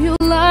love you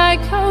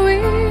like I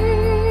will.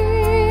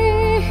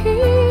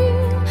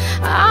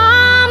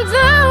 I'm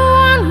the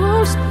one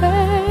who's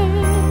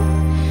pain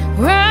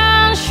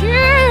when she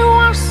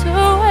walks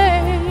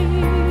away,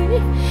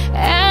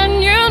 and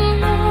you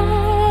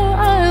know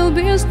I'll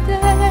be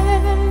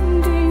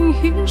standing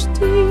here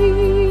still.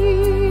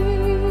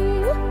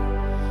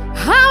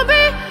 I'll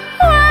be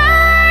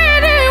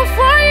waiting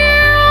for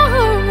you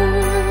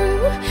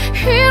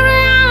here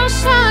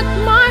inside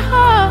my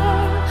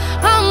heart.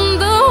 I'm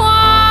the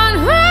one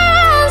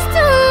who's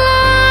still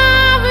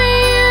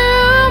loving you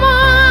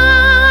more.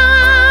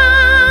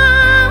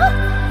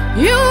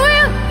 You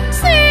will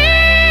see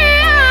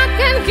I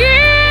can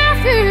give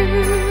you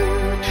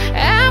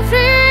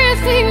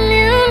everything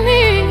you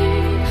need.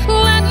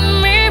 Let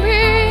me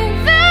be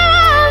the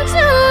one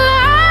to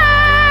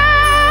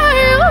love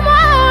you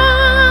more.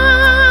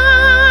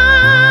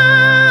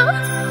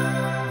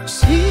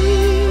 See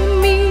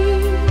me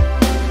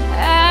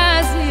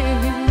as if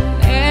you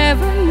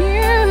never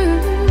knew.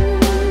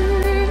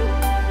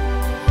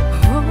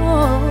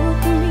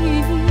 Hold me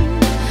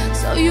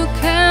so you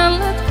can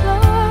let go.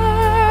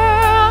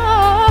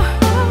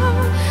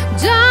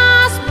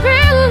 Just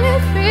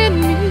believe in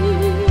me.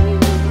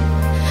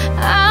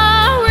 I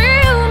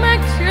will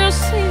make you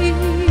see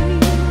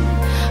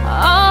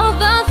all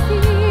the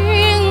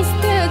things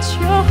that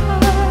your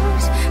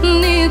heart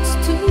needs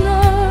to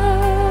know.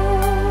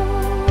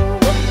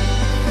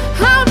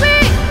 I'll be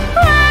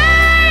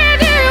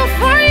waiting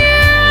for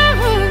you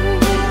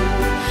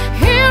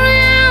here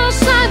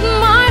inside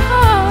my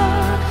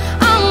heart.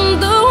 I'm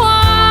the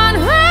one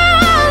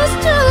who's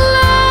still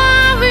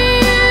loving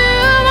you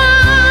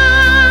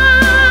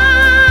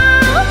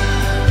more.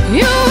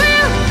 You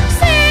will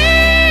see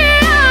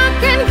I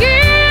can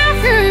give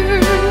you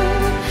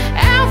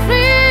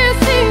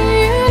everything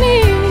you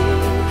need.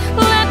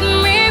 Let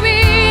me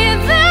be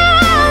the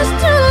one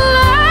to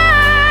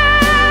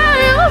love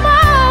you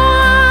more.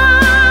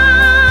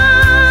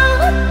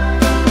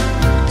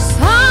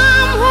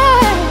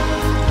 Somewhere,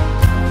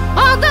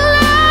 all the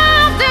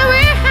love that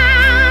we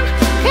had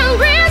can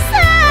be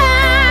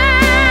saved.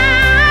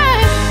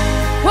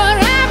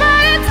 Whatever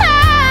it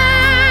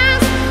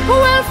takes,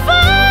 we'll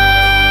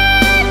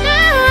find a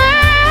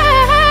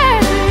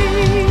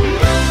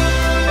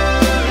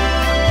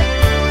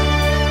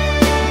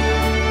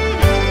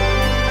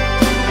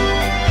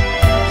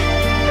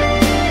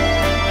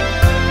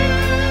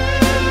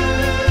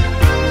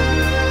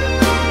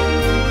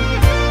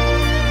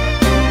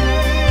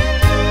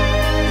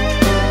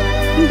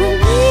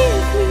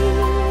Believe me,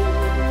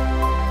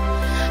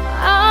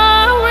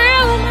 I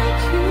will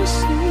make you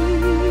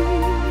see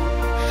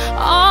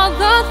all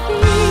the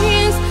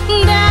things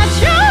that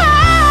your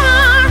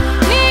heart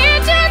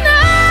needs to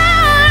know.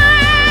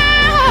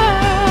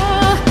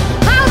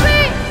 I'll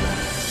be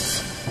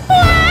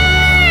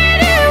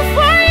waiting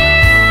for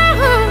you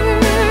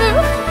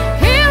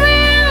here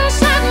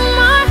inside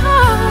my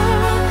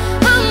heart.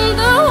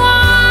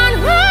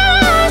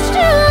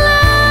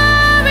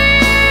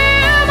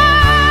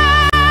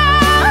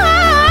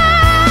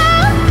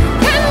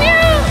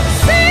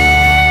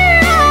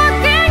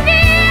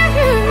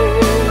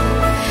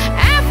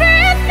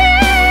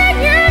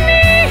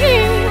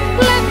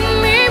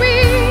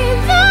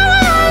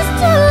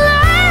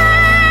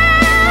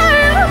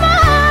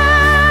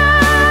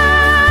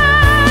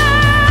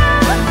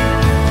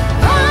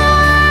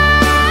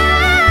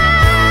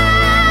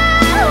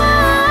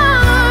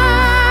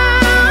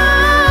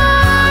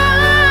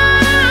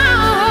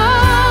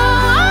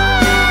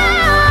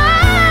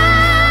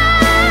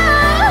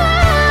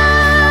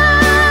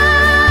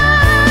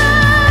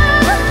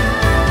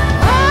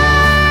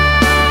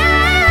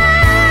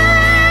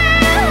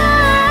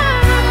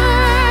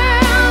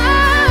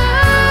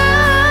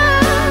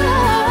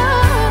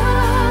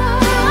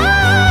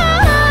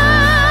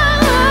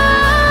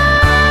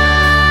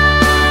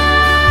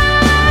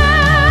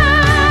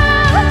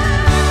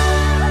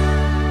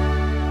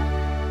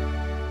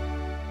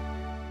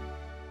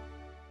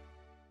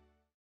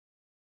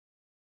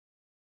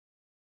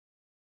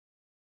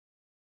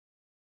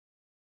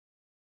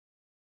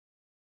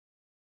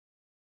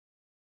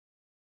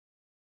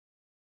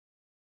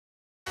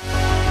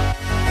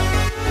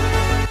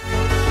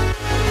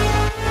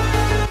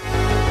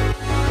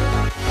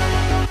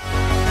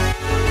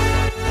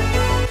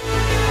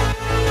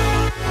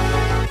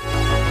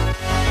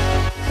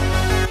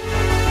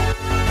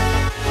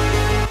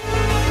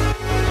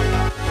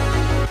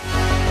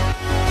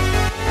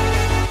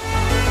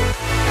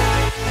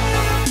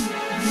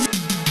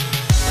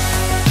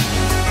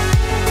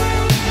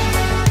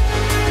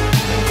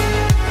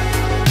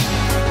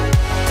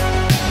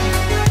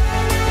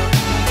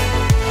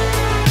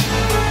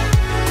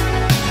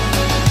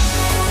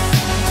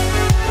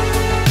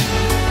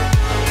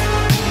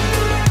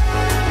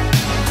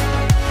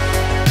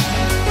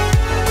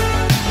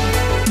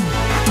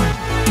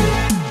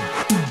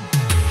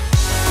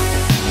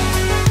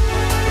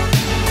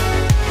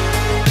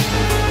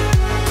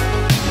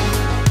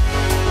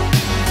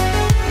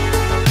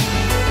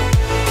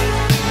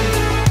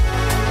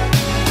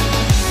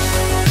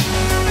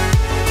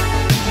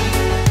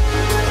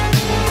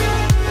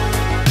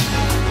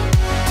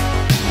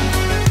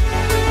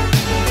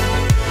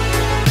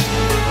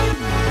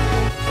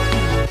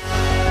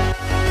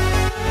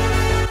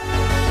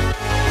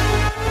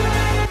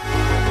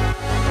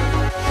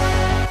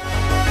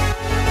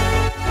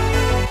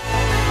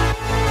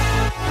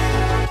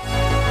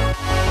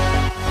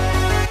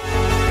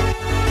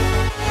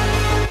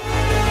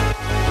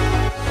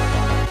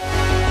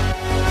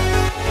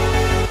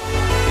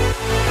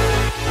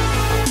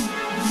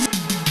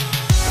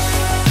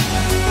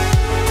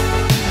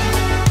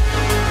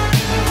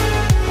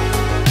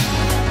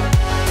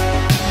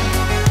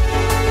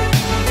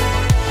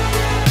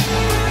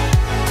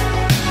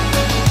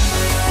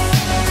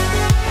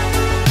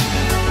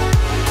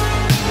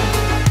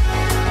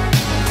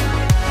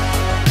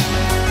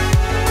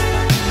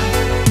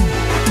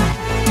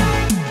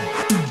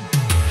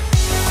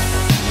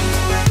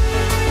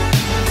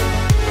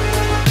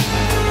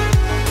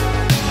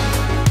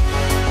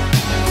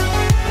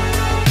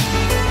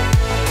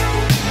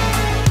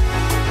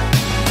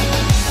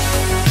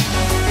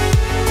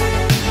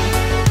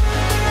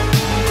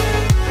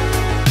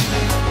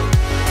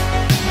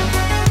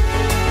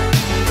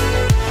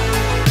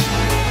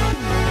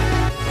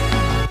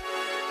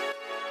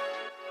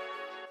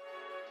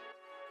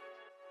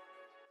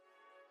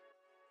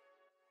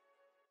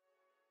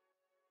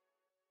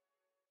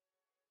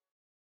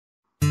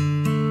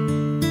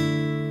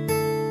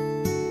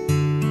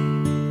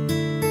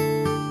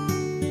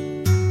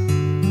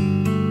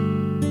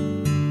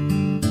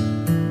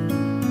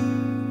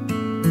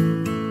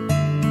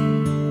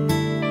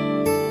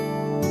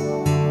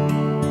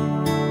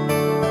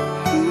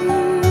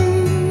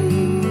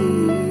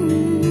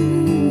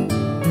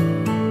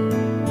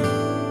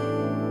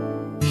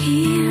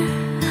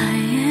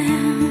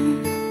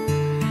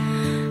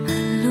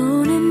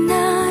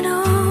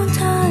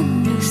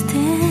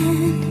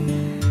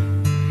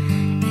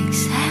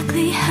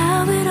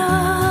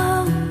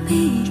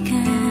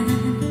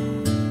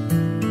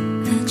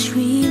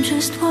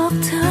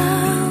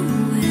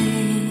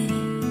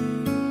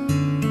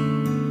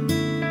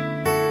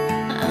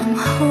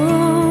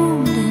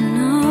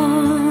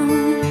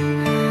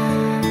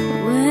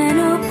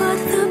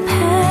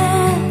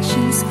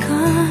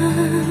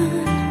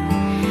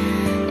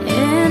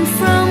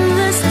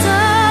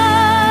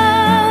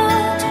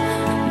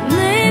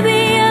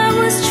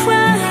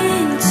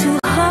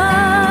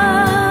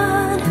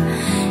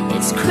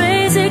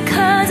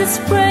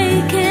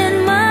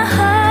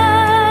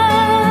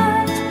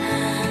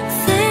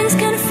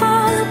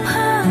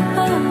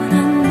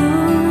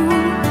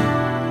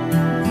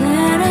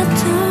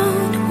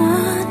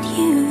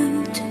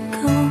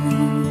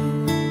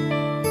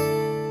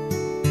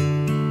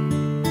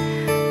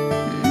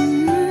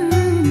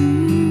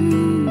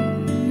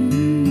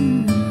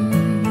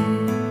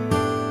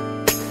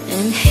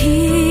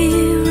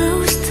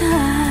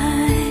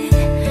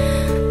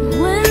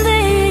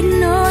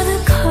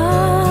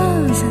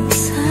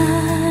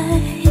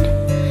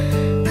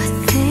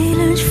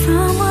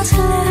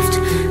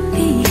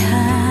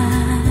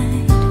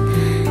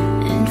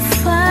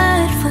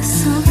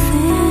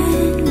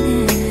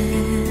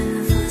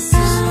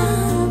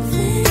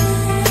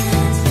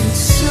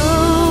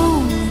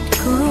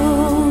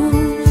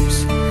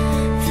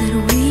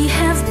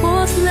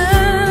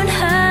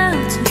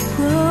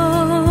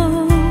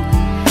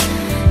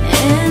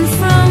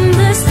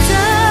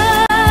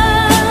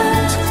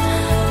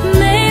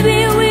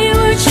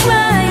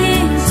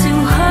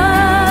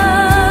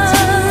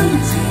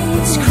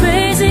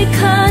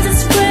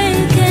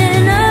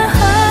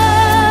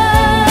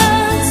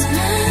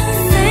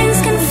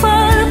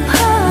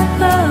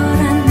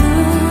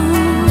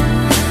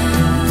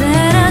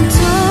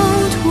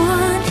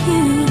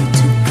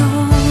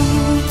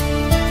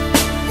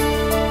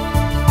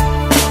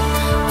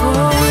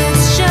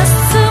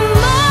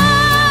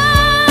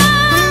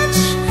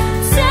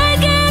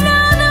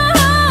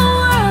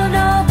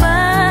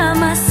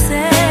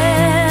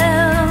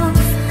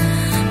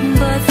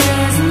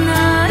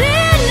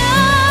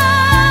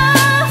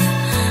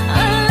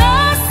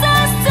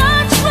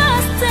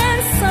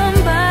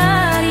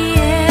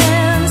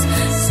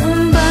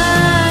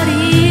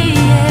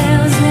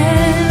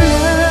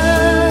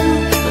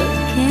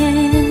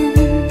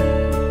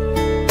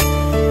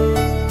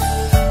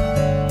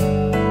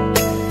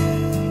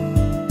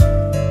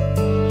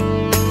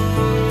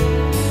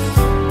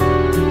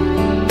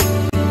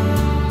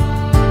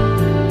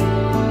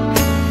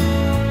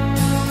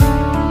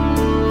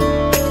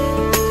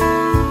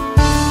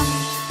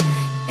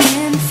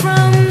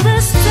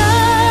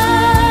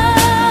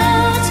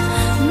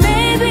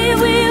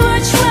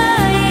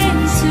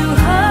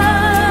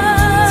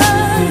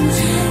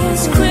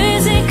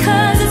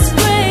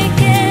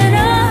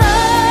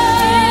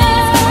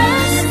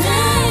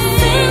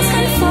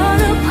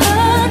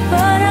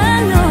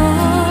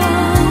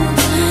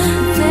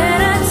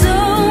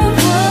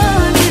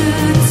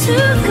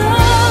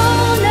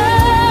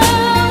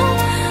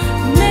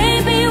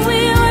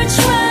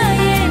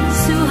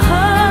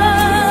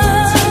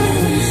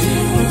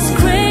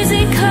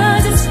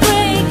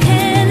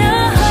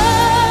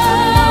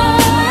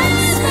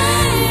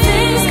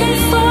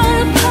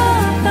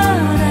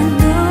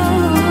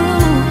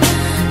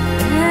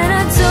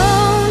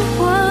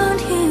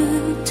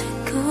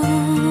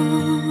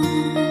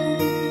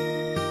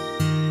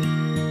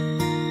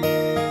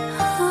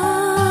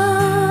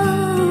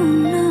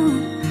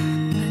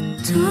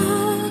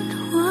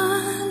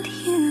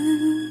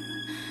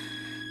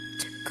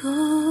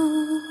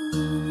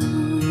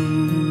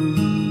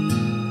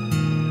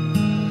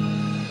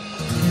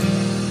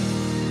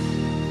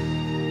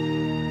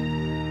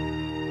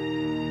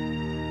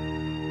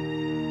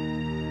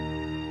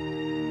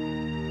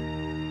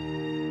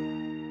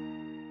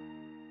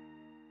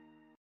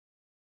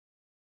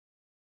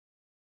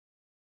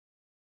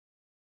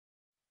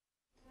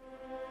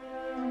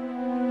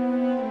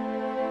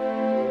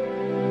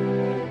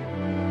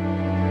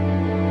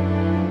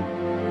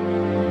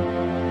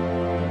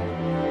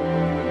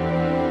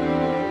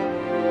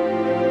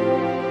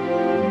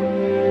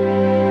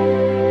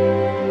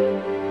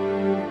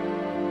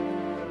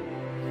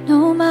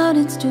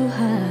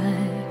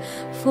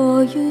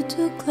 you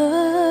to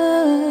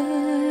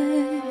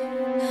climb.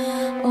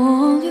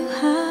 All you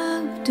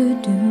have to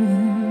do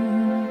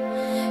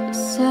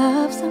is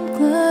have some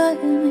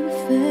climbing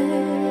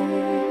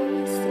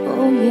faith.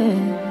 Oh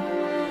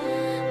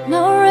yeah.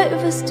 No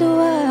river's too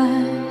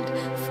wide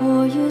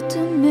for you to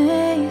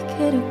make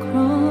it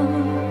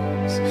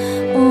across.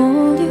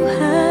 All you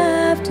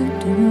have to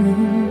do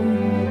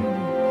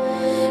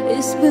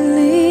is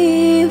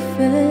believe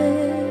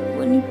it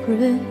when you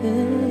pray.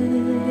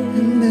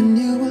 And then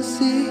you will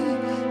see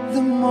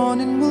the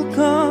morning will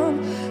come,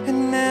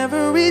 and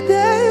every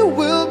day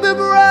will be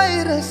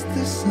bright as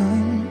the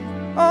sun.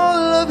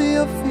 All of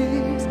your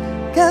fears,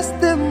 cast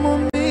them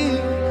on me.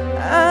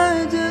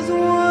 I just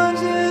want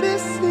you to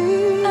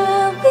see.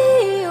 I'll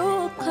be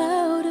your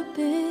cloud up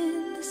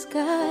in the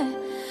sky.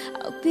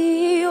 I'll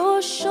be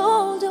your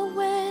shoulder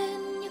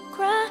when you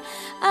cry.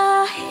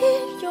 I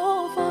hear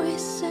your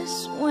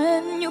voices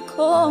when you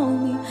call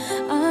me.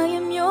 I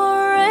am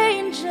your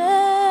angel.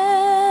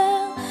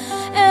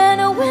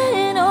 And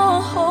when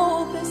all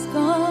hope is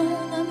gone,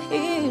 I'm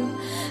here.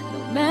 No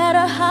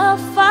matter how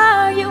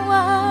far you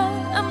are,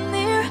 I'm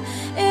near.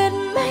 It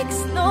makes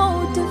no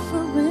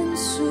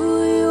difference who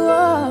you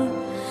are.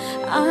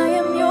 I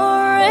am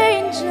your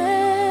angel.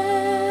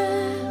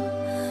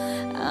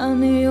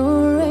 I'm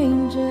your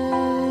angel.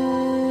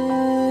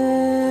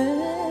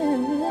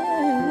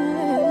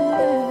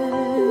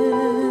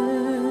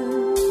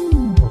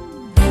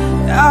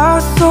 I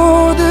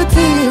saw the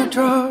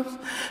teardrops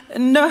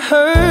and I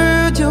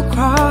heard you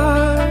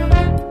cry.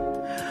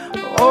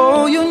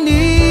 All you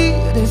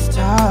need is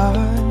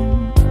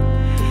time.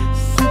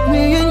 Seek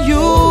me and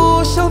you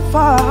shall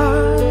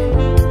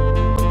find.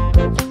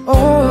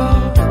 Oh,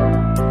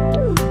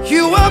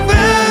 you have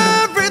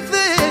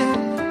everything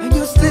and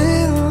you're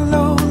still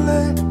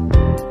lonely.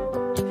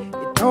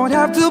 It don't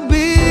have to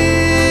be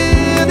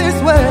this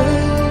way.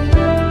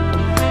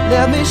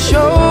 Let me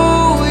show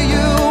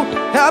you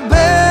a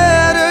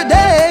better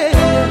day.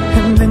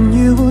 And then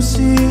you will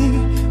see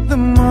the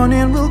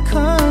morning will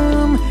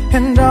come,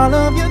 and all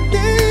of your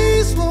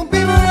days will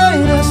be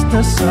bright as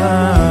the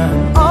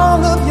sun.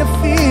 All of your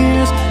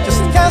fears,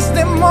 just cast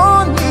them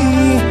on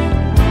me.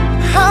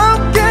 How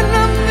can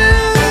I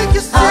make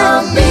you see?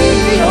 I'll be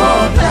your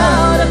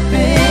cloud up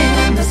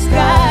in the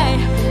sky.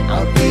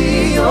 I'll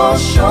be your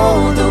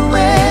shoulder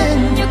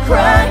when you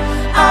cry.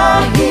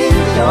 I hear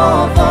your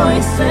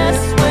voices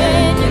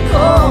when you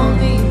call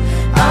me.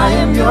 I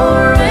am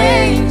your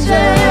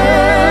angel.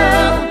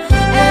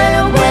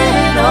 And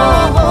when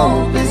all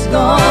hope is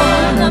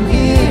gone, I'm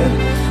here.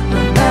 No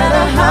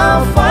matter how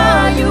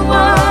far you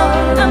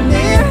are, I'm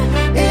near.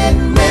 It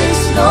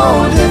makes no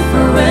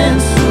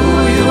difference who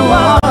you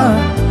are.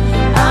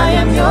 I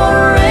am your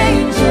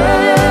angel.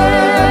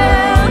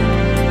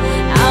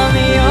 I'm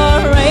your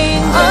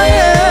angel.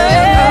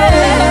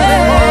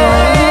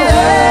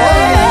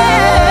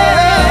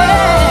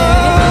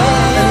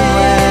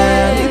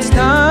 And when it's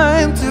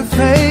time to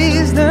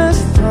face the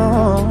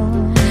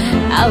storm,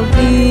 I'll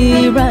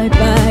be right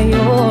by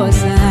your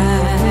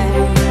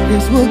side.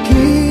 this will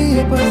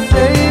keep us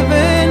safe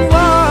and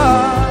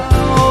warm.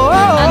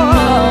 I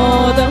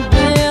know that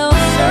we'll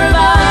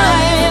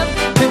survive.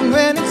 And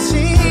when it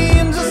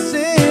seems as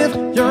if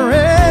your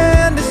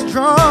end is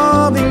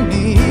drawing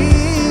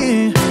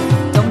near,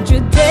 Don't you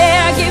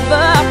dare give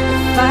up the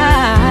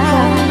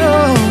fight. no,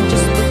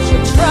 Just put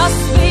your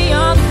trust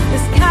beyond the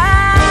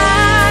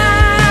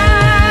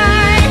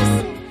skies.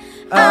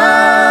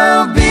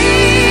 I'll be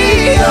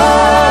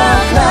your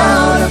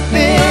cloud up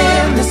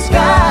in the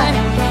sky.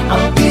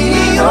 I'll be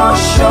your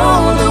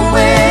shoulder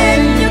when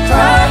you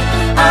cry.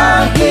 I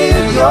hear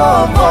your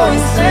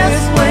voices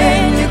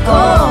when you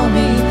call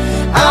me.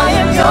 I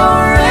am your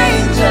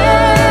angel.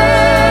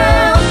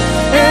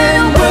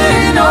 And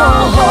when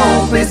all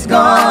hope is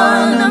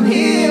gone, I'm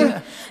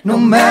here. No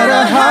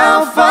matter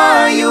how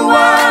far you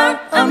are,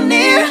 I'm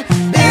near.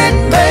 It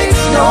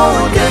makes no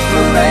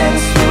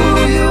difference who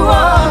you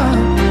are.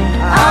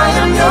 I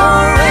am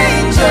your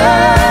angel.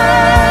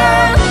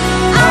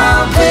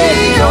 I'll be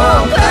your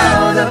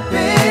cloud up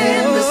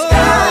in the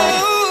sky.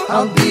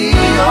 I'll be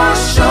your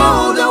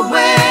shoulder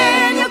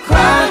when you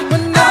cry.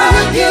 I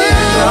hear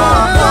your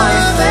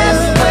voices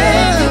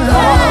when you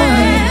call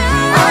me.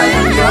 I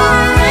am your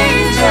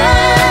angel.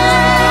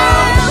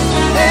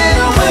 And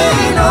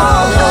when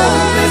all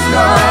hope is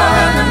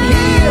gone, I'm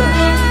here.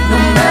 No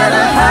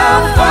matter how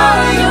far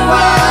you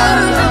are,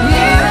 I'm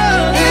here.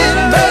 It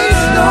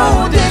makes no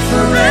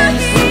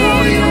difference who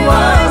you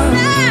are.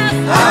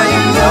 I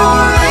am your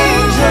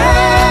angel.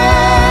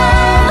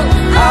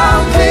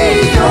 I'll be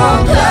your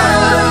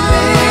cloud up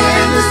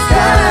in the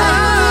sky.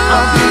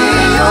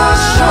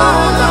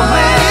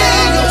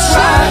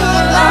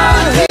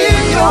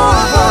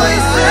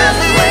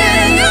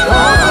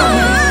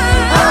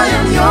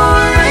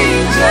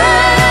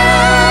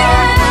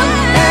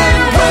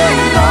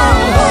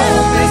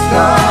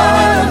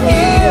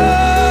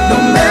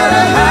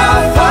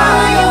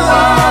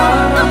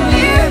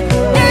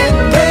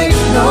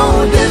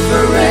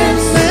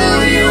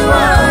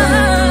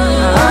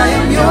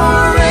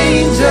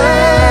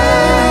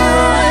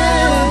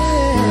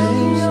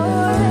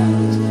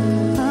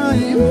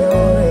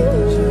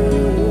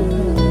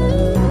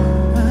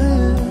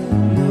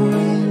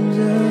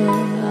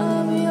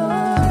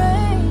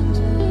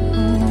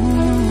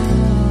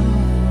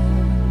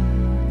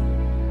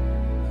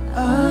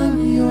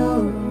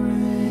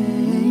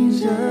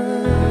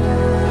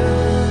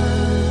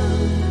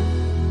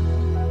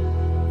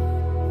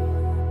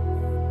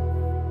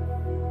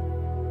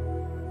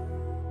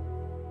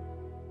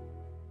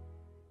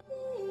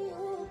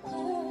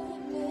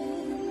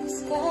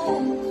 sky.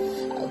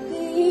 I'll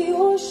be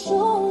your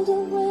shoulder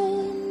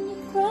when you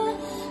cry.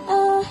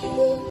 I'll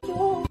hear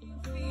your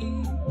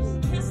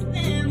kiss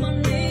them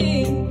on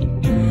me.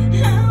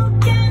 How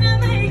can I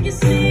make you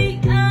see?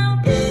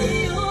 I'll be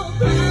your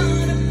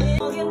cloud of me.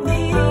 All you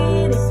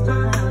need is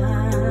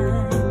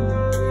time.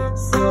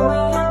 So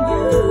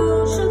you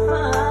should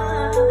find.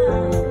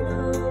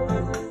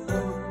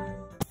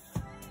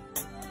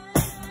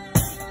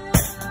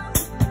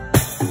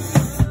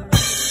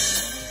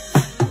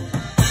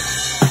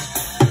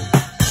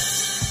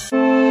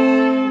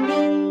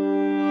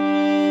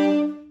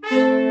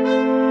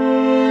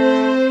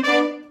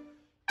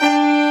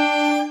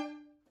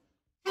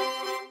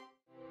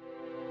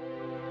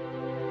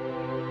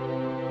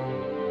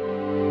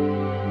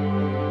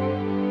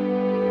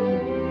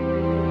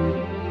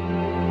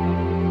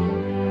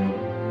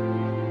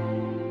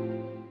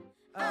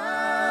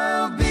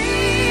 I'll be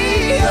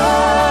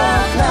your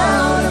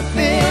cloud up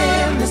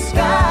in the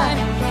sky.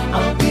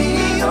 I'll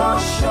be your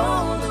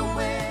shoulder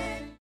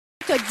when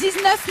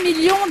 19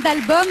 millions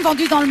d'albums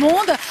vendus dans le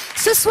monde.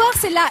 Ce soir,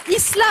 c'est la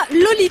Isla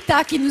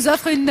Lolita qui nous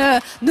offre une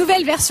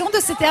nouvelle version de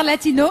cet air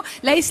latino.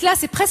 La Isla,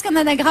 c'est presque un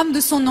anagramme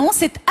de son nom.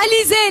 C'est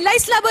Alizé, la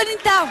Isla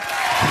Bonita.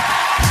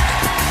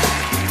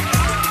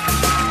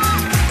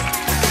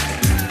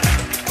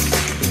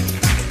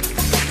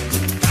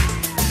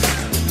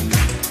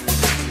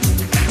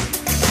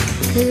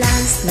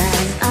 Last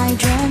night I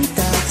dreamt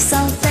of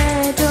San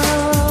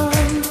Pedro,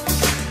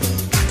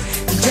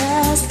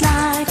 just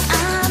like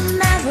I'm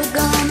never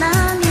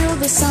gonna knew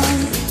the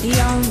song.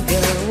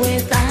 Younger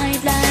with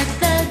eyes like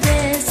the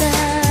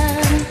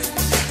desert.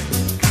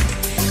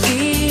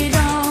 It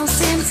all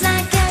seems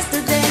like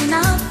yesterday,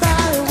 not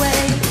far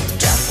away.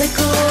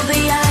 Tropical,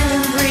 the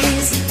island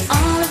breeze,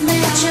 all of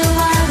nature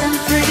wild and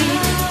free.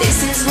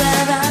 This is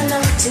where I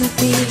love to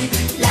be,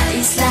 La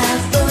Isla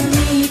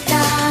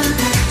Bonita.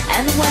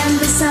 And when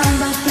the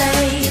samba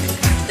played,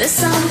 the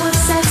sun was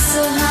set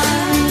so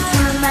high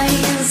through my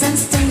ears and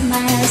sting my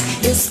eyes.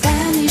 Your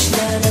Spanish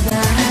lullaby.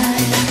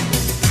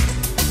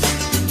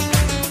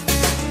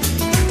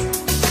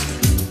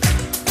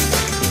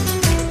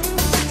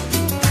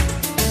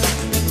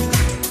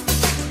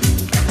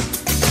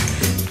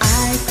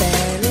 I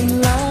fell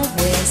in love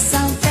with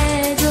San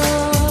Pedro.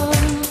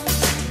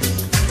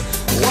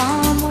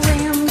 Warm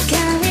wind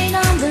carried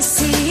on the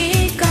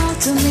sea, called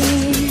to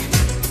me.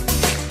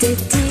 Te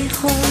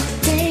dijo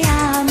te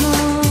amo.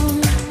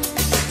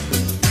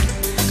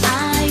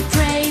 I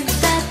prayed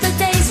that the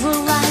days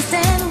will rise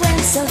and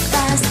went so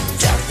fast.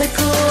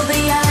 Tropical,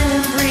 the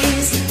island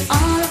breeze,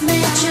 all of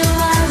nature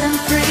wild and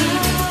free.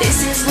 This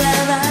is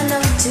where I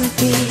love to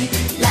be,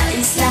 La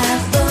Isla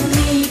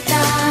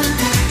Bonita.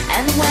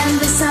 And when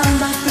the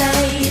samba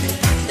played,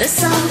 the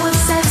sun was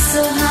set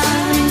so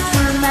high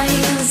through my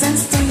ears and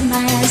sting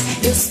my eyes.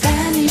 Your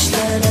Spanish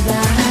lullaby.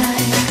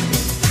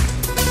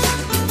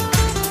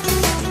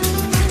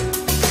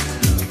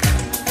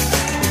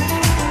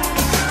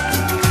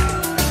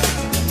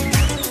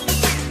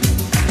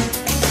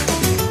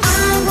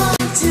 I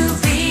want to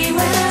be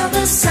where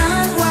the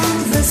sun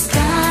warms the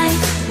sky.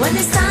 When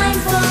it's time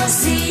for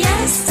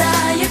siesta,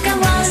 you can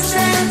watch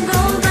them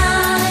go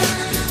by.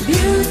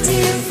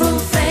 Beautiful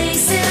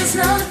faces,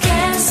 no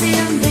cares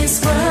in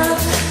this world.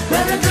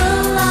 Where a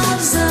girl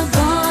loves a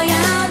boy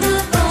and a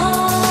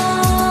boy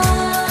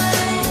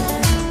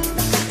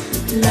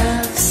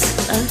loves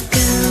a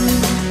girl.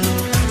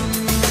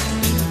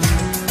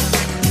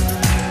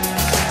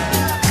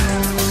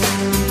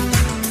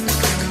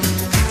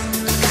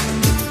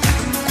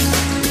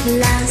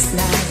 Last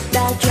night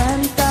I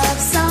dreamt of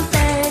San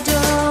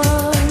Pedro.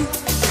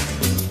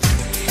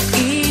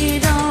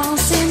 It all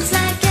seems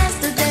like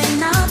yesterday,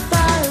 not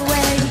far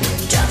away.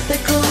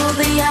 Tropical,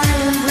 the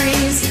island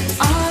breeze,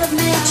 all of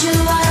nature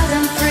wild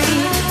and free.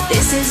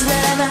 This is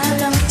where I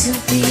love to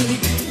be,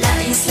 La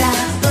Isla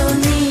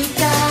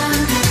Bonita.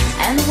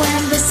 And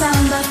when the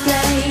samba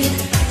played,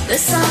 the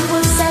sun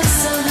was set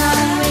so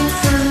high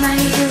through my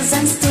ears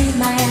and sting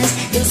my eyes.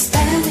 Your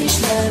Spanish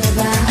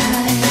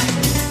lullaby.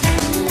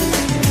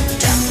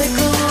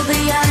 Tropical,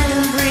 the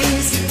island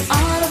breeze,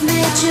 all of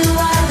nature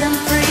wild and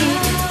free.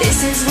 This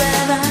is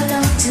where I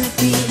love to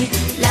be,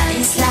 La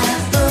Isla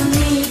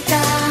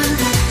Bonita.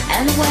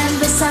 And when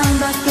the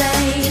samba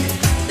played,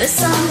 the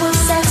sun was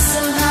set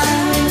so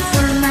high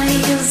through my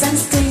ears and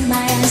sting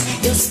my eyes.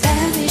 Your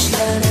Spanish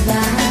lullaby.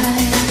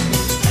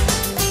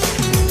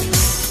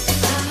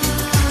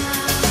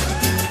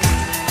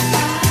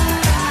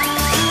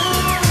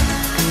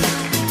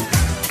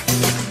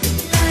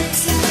 La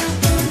Isla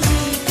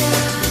Bonita.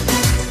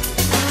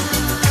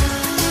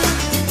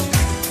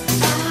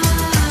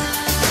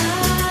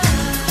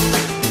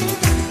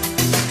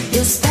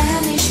 Your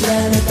Spanish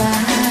lullaby,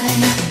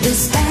 your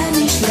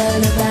Spanish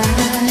lullaby.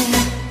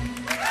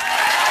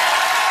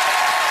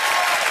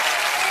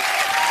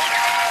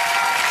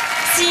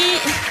 Si.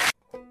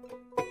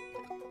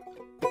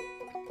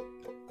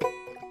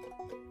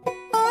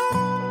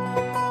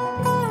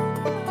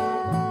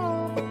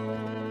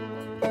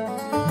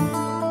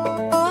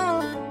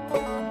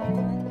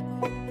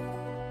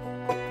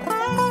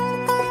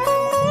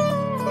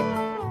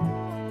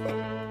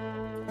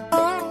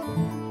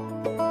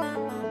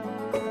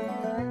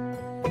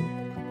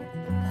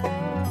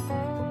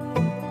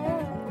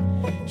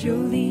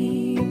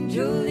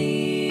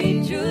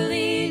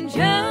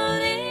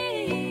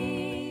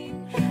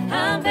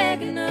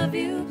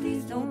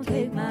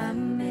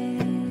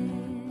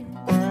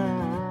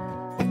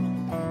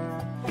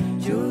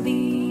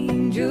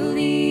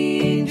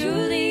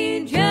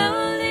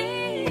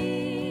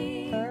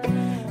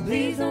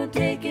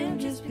 take him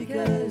just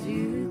because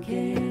you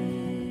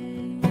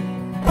can.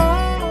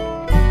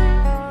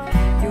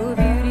 Your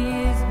beauty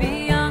is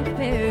beyond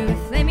compare,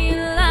 with flaming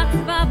locks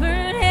of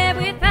auburn hair,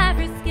 with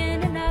ivory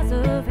skin and eyes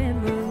of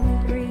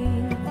emerald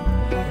green.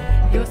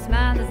 Your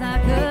smile is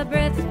like a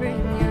breath of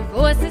spring, your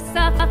voice is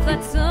soft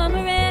like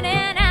summer rain,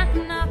 and I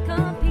cannot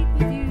compete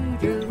with you,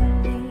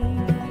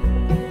 Jolene.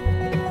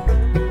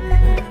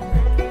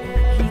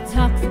 He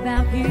talks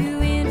about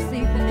you in his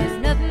sleep, and there's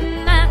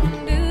nothing I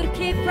can do to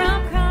keep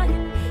from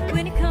crying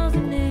when he calls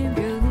her name,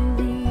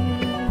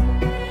 Jolene.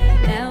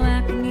 Now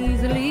I can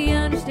easily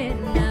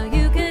understand, now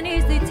you can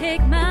easily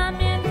take my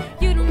man.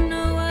 You don't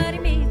know what he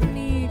means to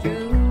me,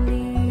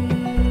 Jolene.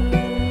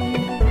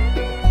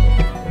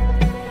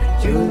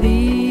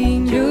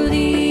 Jolene,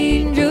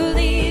 Jolene,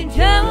 Jolene,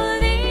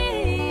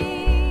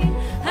 Jolene,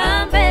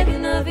 I'm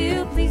begging of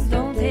you, please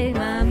don't take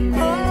my man.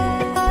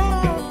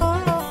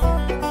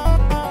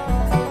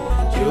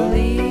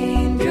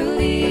 Jolene,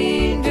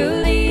 Jolene,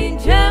 Jolene,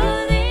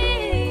 Jolene,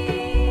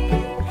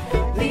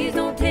 please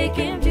don't take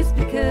him just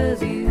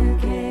because you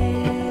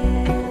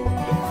can.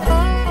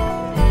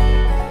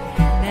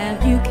 Now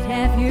you could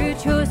have your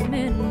choice,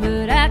 man,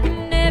 but I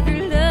can never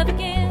love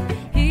again.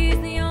 He's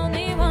the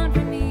only one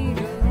for me,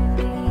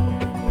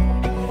 Jolene.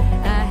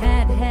 I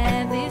had to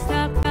have this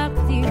talk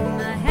with you.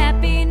 My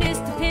happiness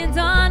depends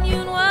on you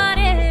and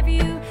whatever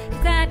you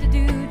decide to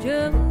do,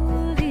 Jolene.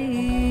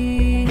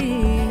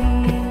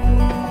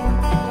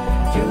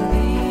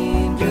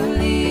 Jolene,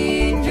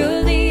 Jolene,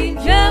 Jolene,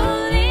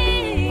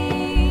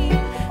 Jolene,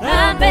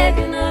 I'm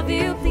begging of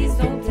you, please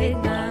don't take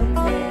my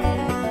man.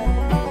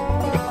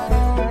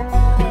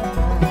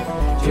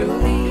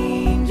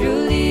 Jolene,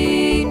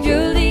 Jolene,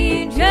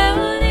 Jolene,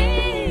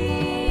 Jolene,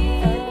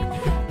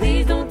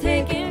 please don't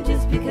take him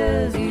just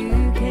because you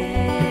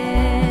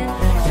can.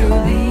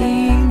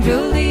 Jolene,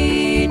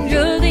 Jolene,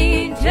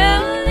 Jolene,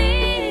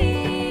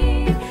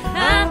 Jolene,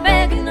 I'm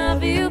begging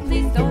of you,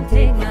 please don't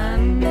take my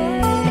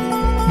man.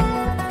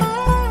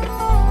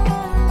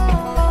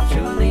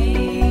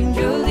 Jolene,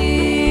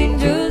 Jolene,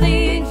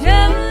 Jolene,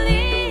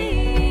 Jolene,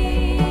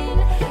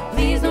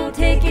 please don't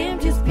take him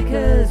just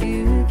because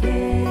you can.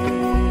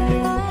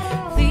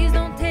 Please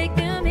don't take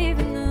him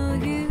even though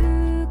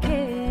you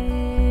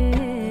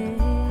can.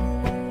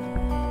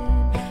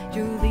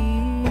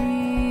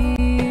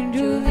 Jolene,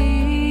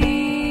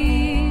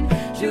 Jolene,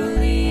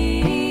 Jolene,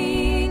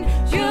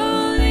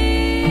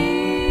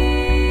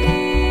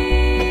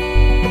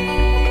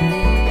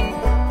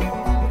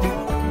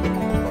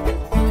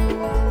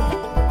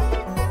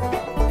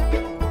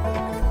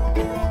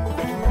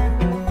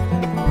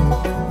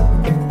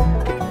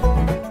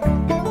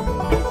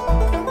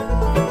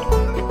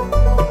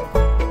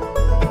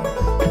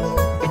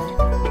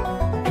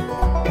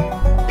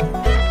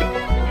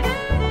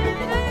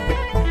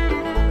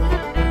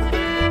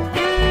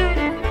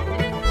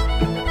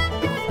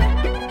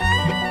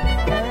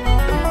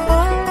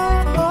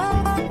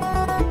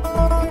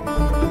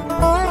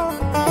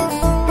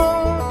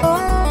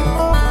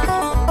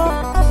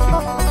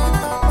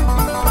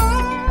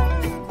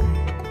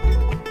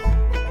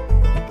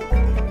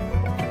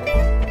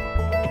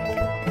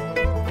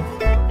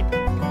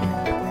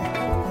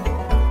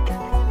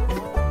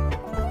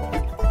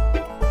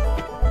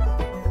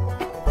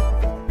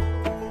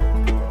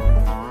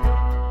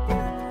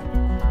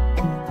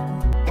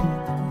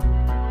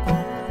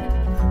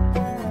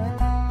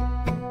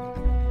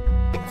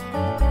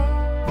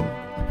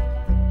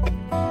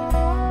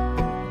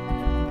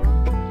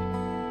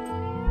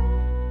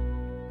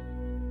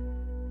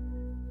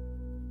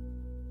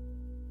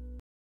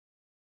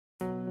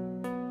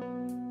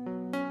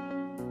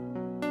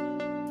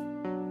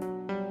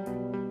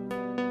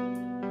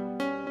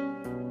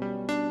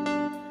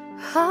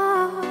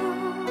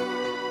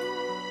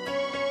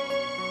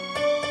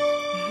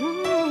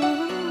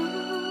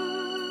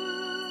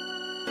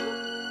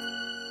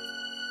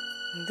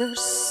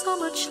 There's so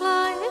much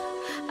light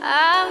I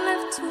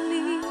left to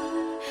live,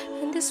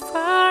 and this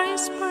fire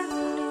is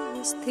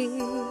burning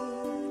still.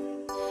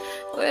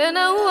 When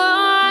I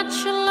watch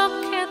you look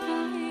at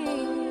me,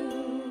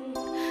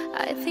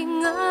 I think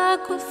I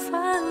could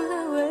find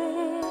a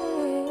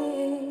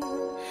way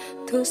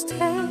to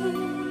stay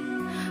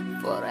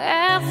for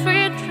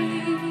every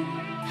dream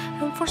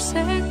and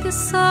forsake the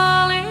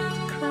solid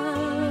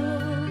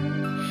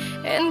ground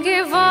and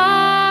give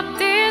up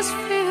this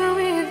fear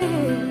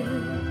within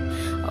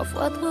of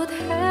what would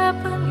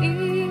happen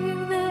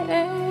if they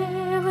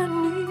ever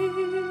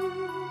knew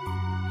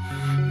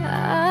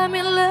I'm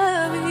in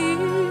love with you.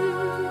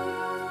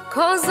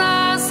 'Cause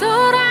I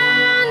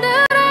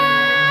surrendered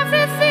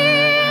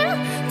everything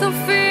to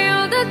feel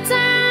the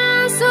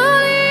chance to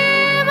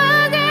live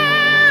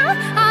again.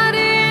 I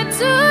did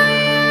to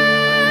you.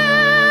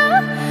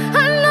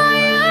 I know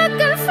you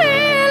can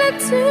feel it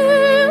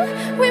too.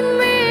 We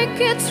make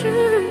it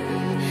through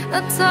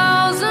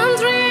 1,000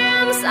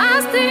 dreams. I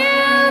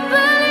still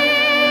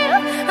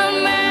believe I'll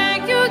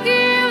make you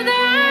give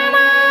them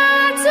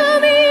all to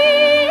me.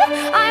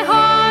 I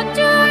hold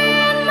you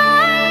in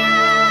my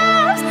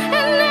arms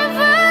and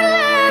never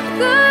let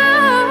go.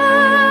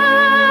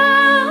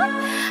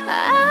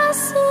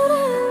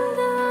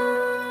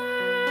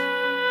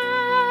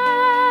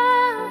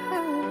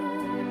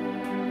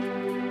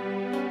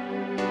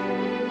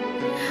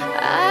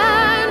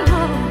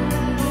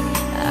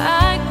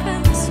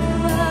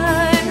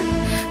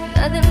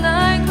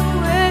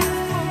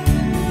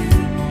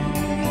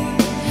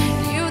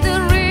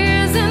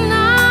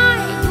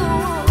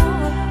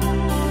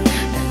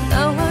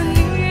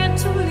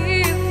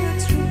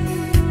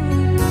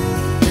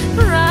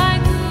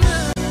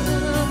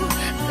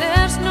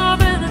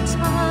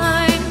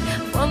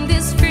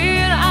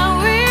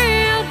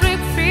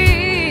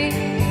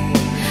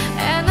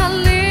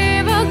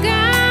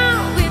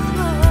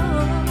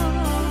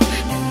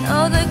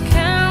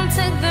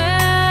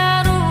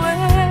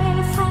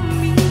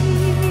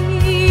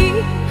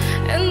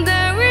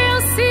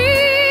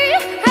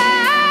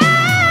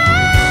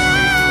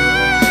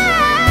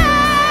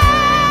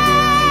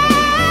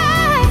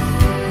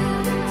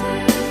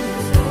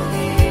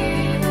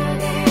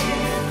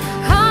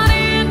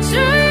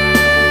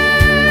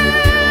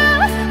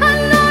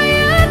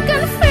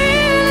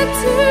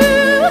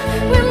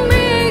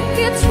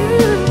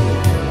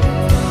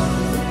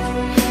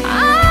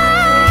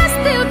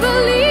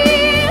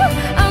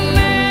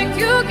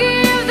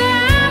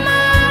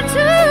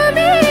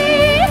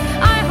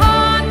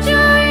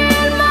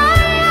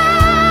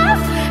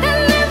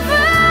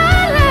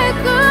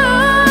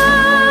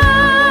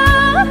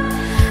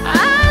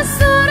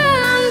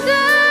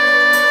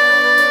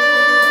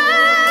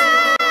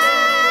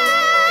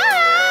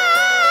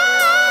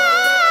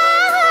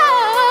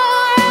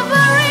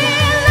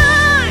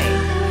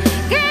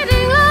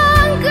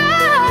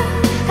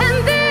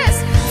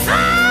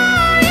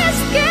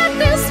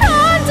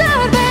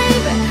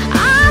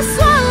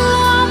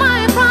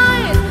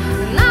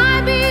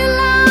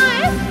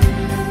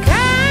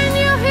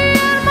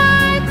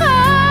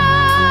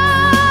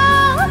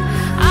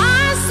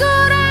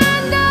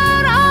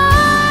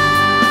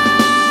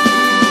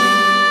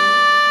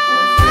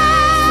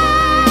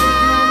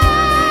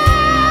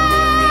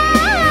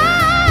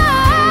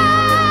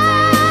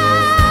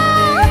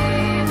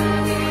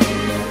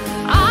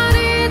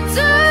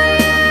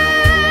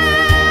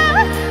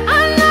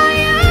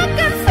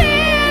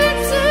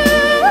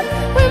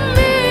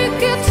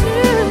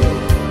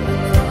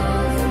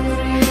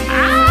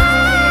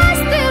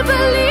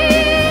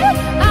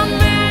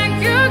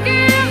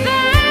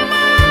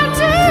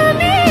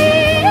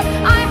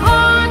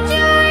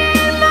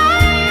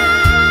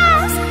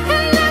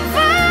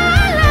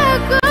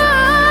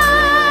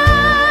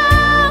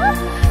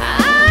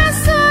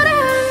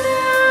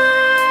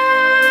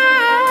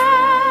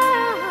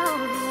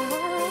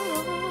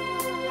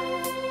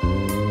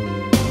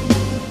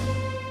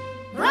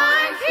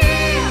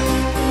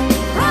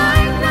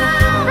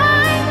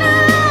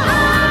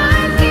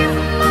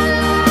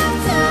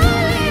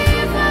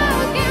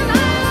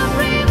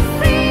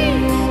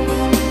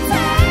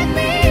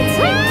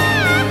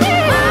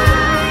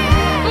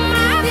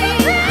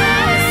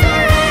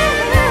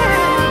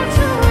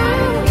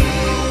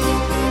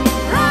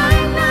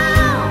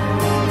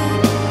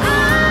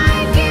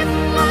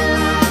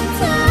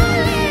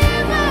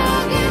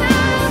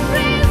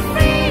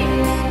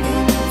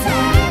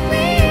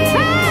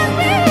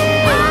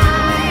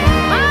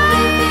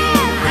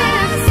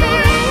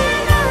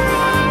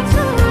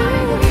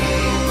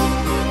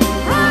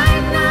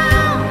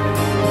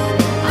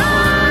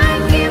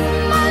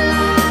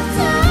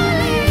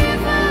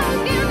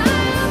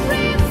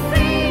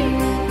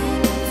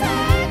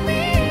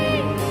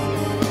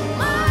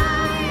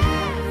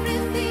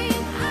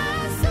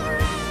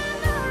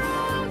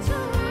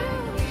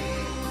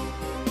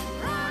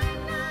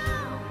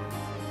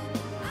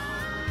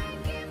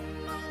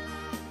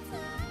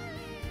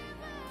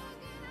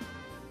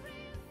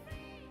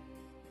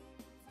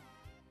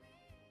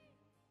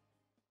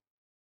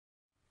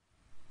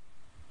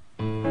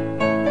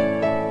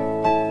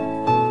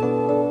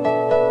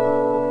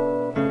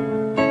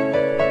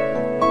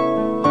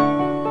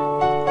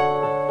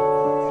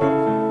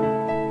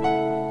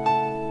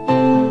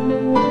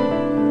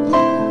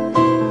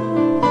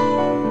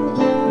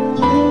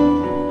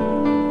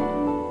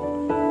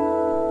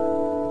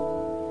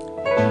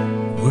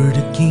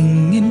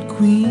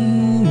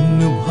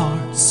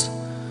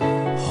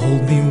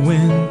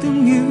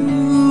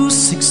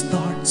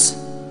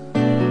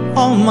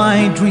 all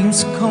my dreams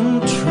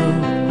come true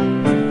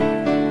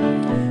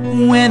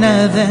when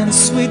I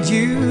dance with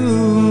you.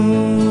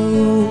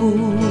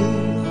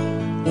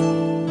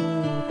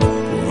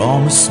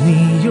 Promise me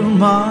you're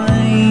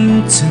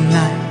mine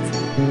tonight.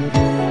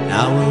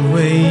 I will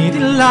wait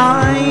in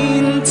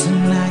line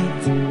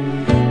tonight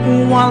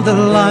while the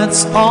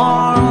lights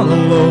are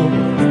low.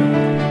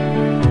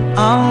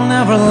 I'll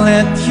never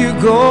let you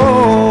go.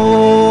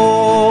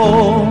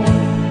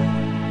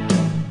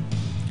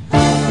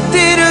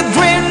 Did you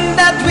dream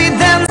that we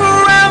dance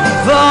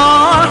forever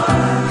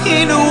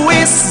in the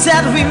ways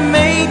that we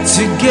made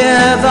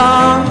together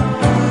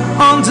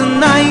on the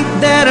night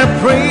that I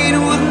prayed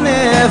would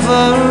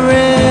never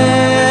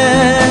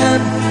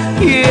end?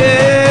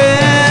 Yeah,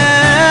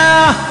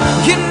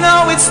 you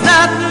know it's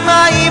not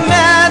my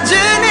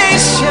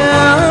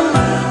imagination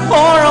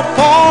or a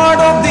part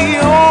of the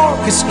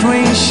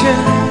orchestration.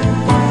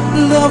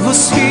 Love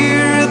was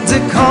here at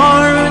the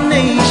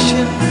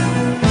coronation.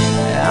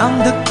 I'm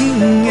the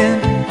king and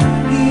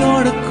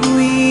you're the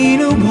queen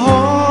of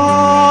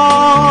hearts.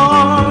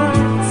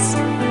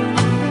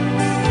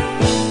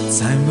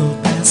 Time will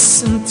pass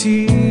and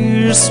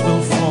tears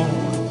will fall,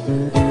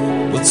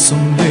 but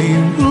someday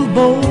we'll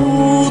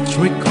both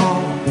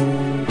recall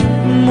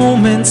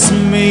moments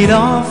made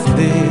of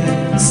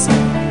this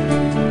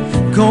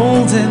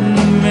golden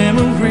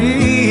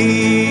memories.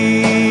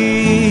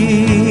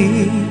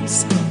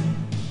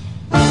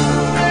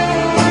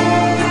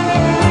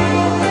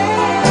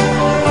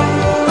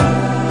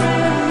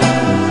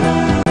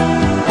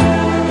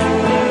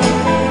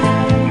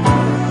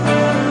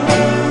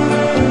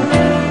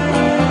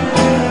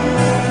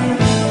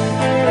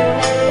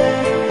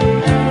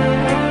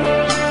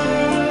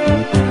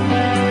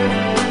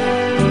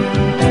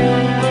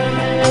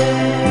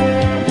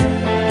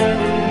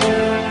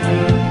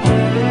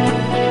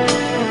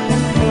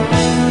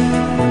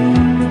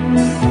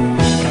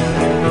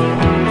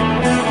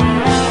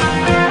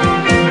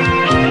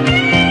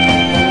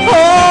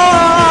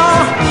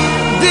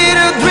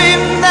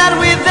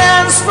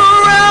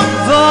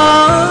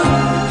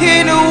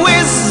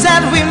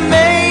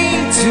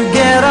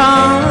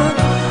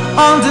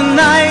 On the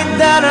night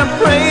that I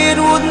prayed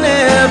would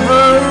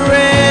never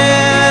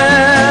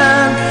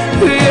end.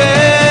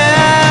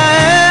 Yeah,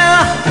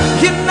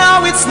 you know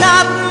it's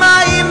not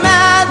my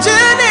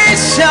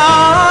imagination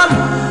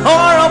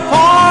or a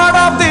part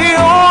of the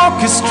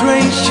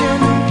orchestration.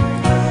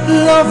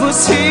 Love was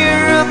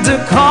here at the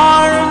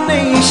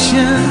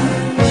coronation.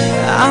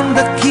 I'm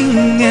the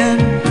king and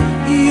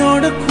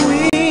you're the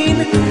queen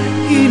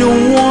in a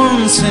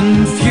once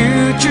and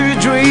future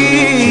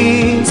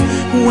dreams,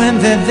 when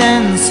the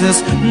dances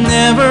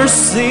never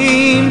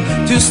seem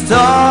to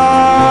stop.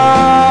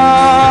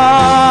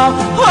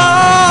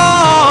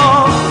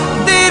 Oh,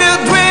 did you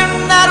dream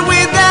that we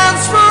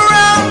dance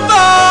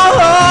forever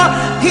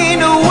in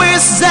the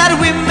ways that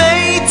we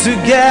made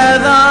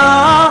together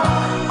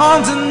on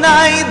the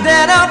night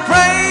that I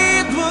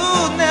prayed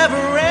would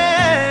never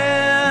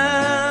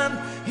end?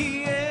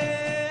 Yeah.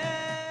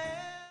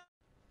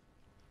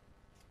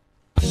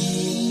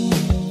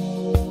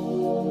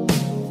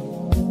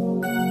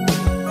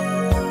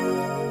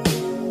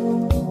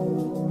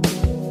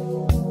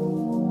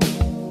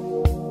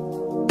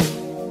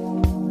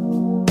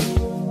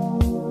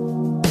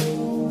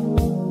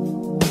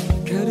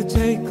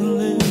 Take a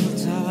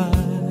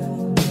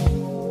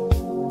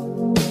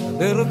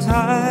little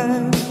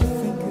time to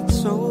think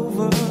it's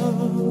over.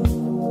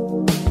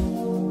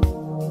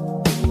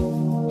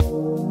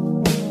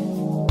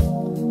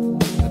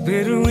 I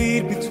better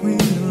read between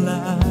the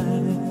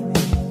lines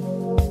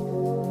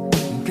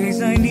in case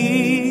I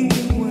need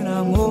when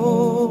I'm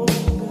older.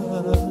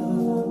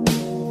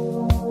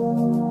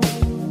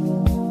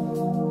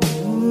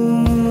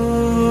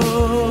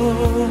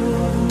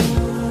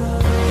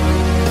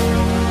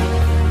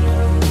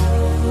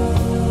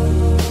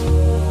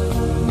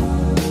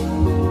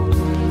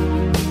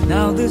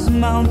 Now this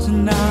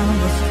mountain I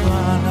must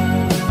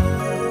climb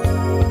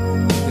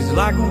is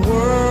like a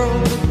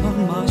world on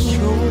my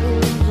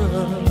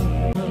shoulder.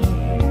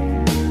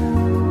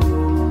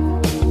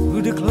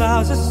 Through the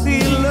clouds I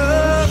see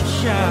love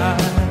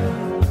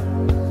shine.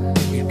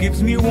 It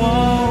gives me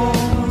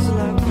warmth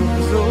like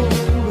it's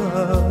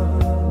over.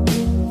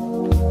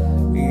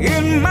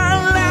 In my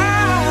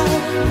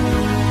life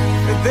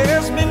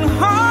there's been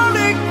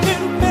heartache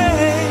and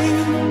pain.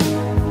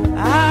 I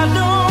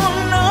don't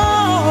know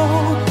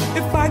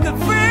if I could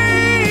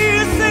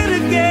face it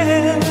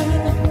again.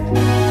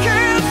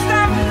 Can't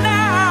stop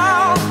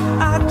now.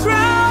 I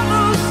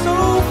travel so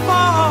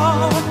far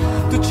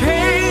to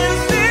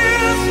chase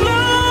this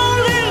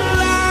lonely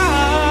life.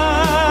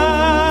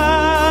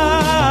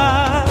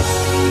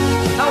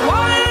 I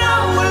wanna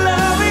know what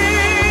love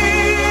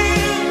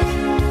is.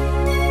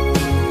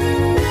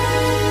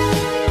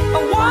 I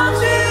want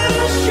you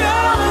to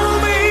show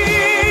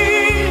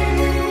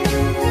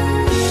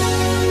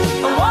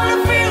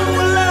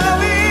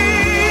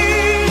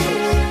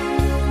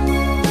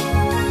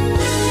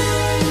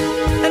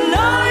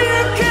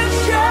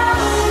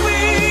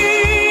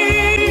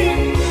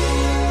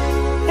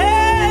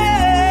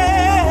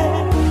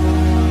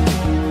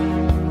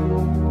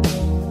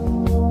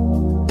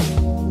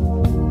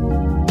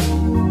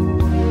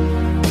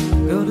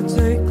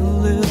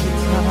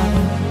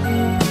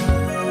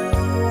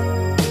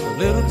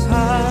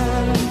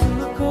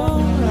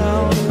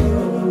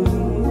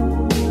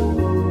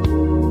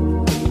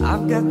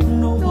got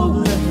no more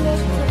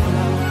left to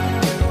cry.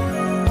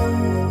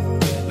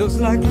 Looks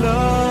like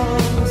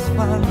love has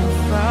finally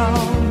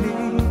found me.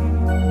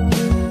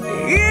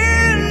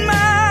 In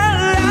my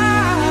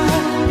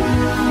life,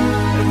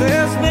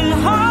 there's been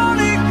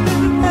heartache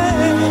and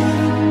pain.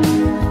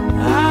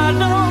 I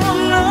don't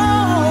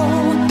know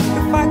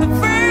if I could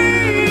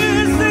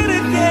face it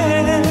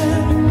again.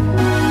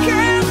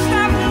 Can't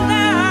stop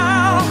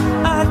now.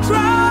 I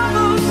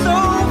travel so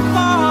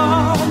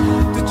far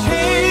to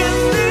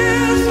change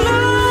this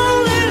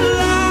lonely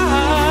life.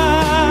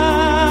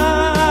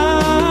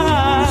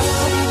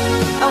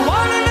 I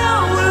wanna know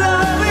what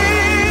love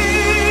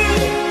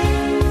is.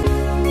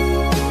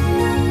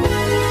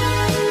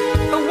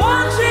 I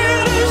want you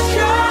to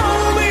show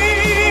me.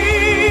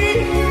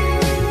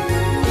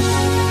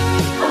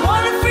 I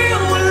wanna feel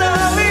what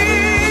love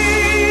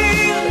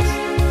is.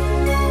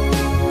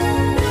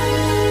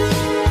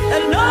 I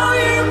know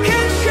you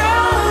can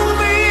show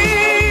me.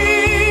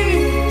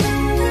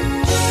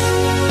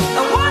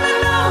 I wanna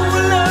know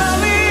what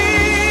love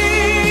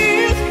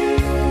is.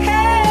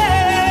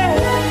 Hey,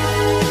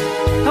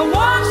 I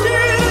want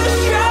you to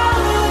show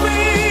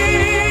me.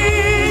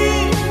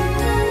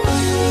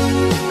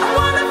 I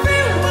wanna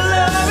feel what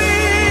love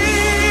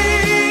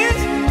is.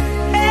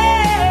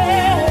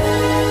 Hey,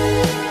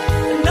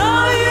 I know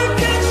you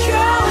can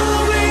show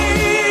me.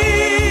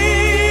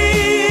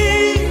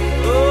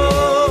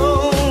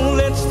 Oh,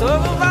 let's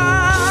talk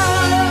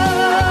about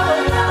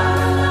love.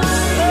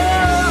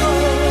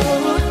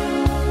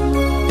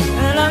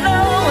 And I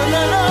know,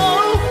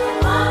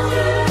 want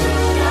you to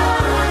show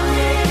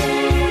me.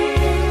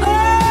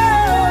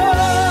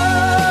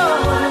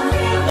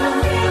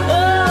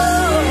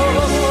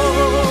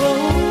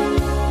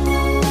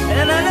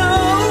 And I know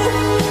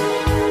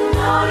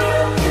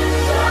you can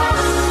show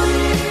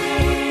me.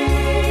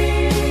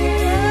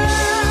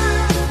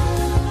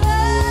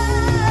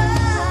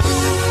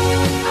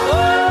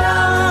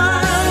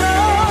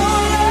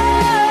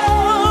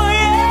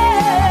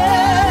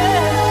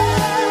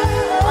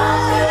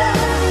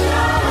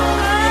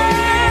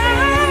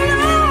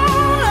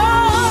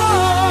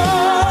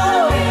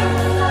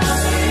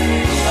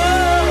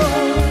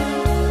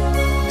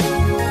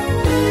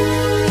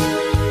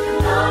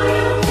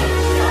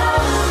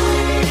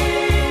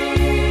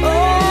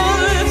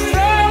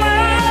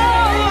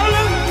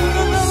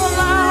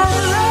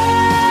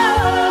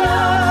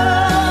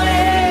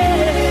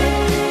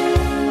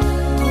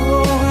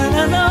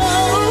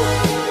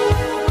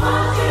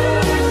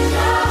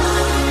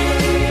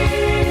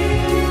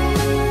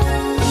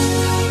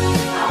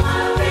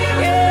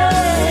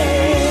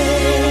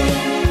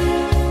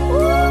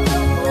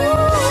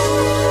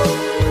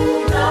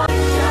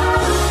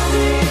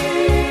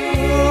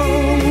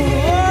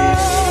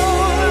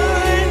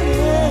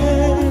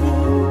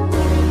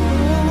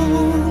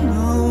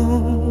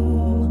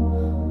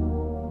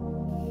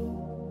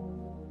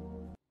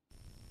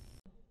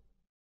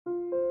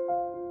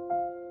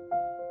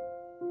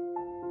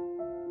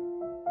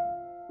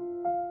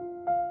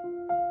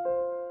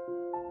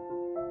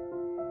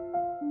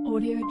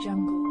 Audio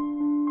Jungle.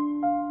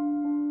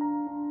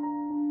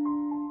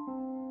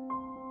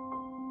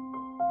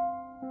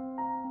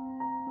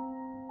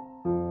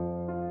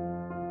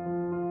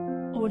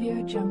 Audio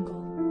Jungle.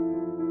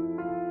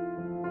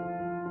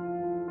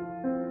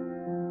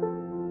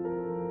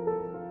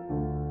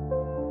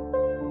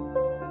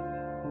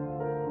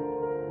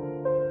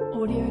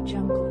 Audio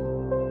Jungle.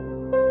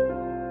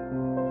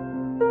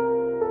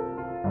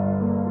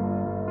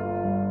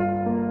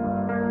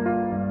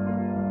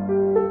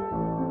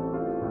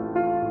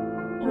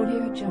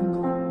 Audio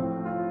Jungle.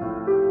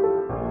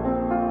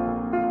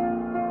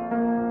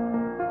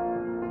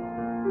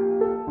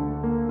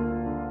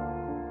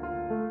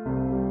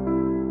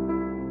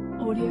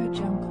 Audio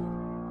Jungle.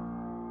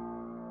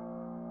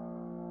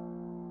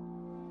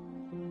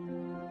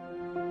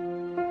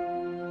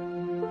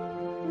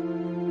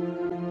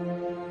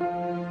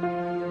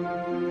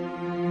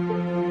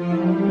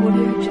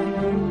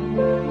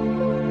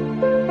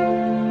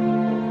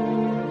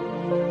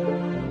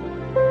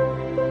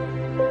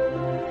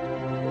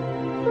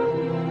 Audio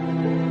Jungle.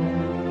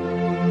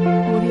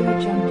 Audio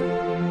Jungle.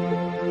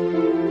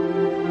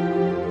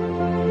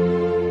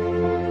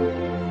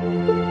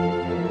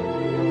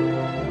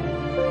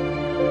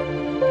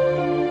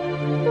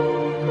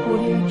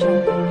 Audio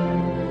Jungle. Audio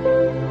Jungle.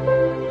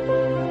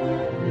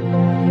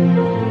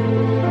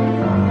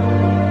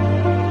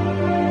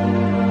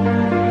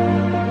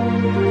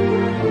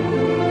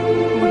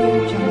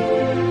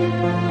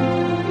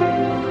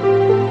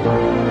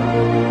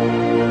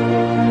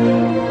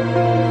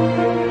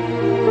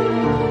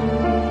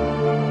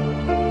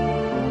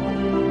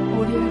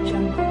 Audio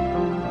Jungle.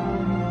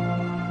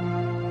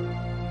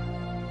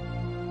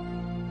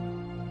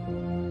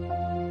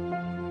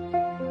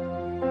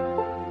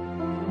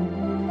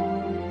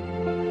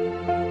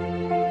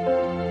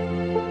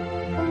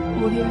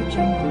 Audio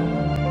Jungle.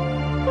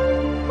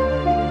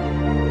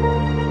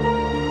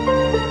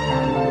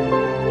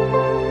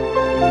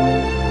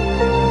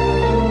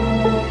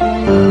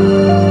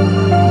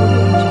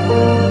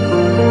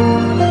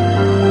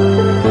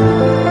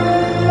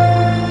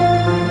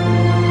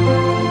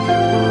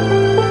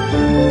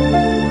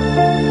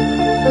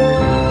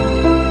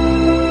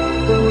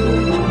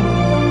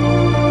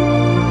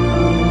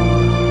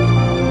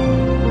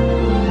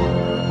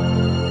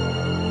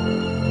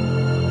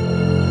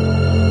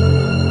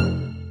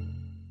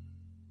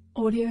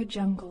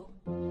 Jungle.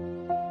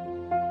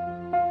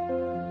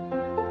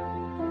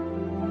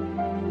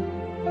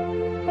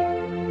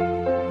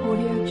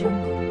 Audio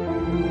Jungle.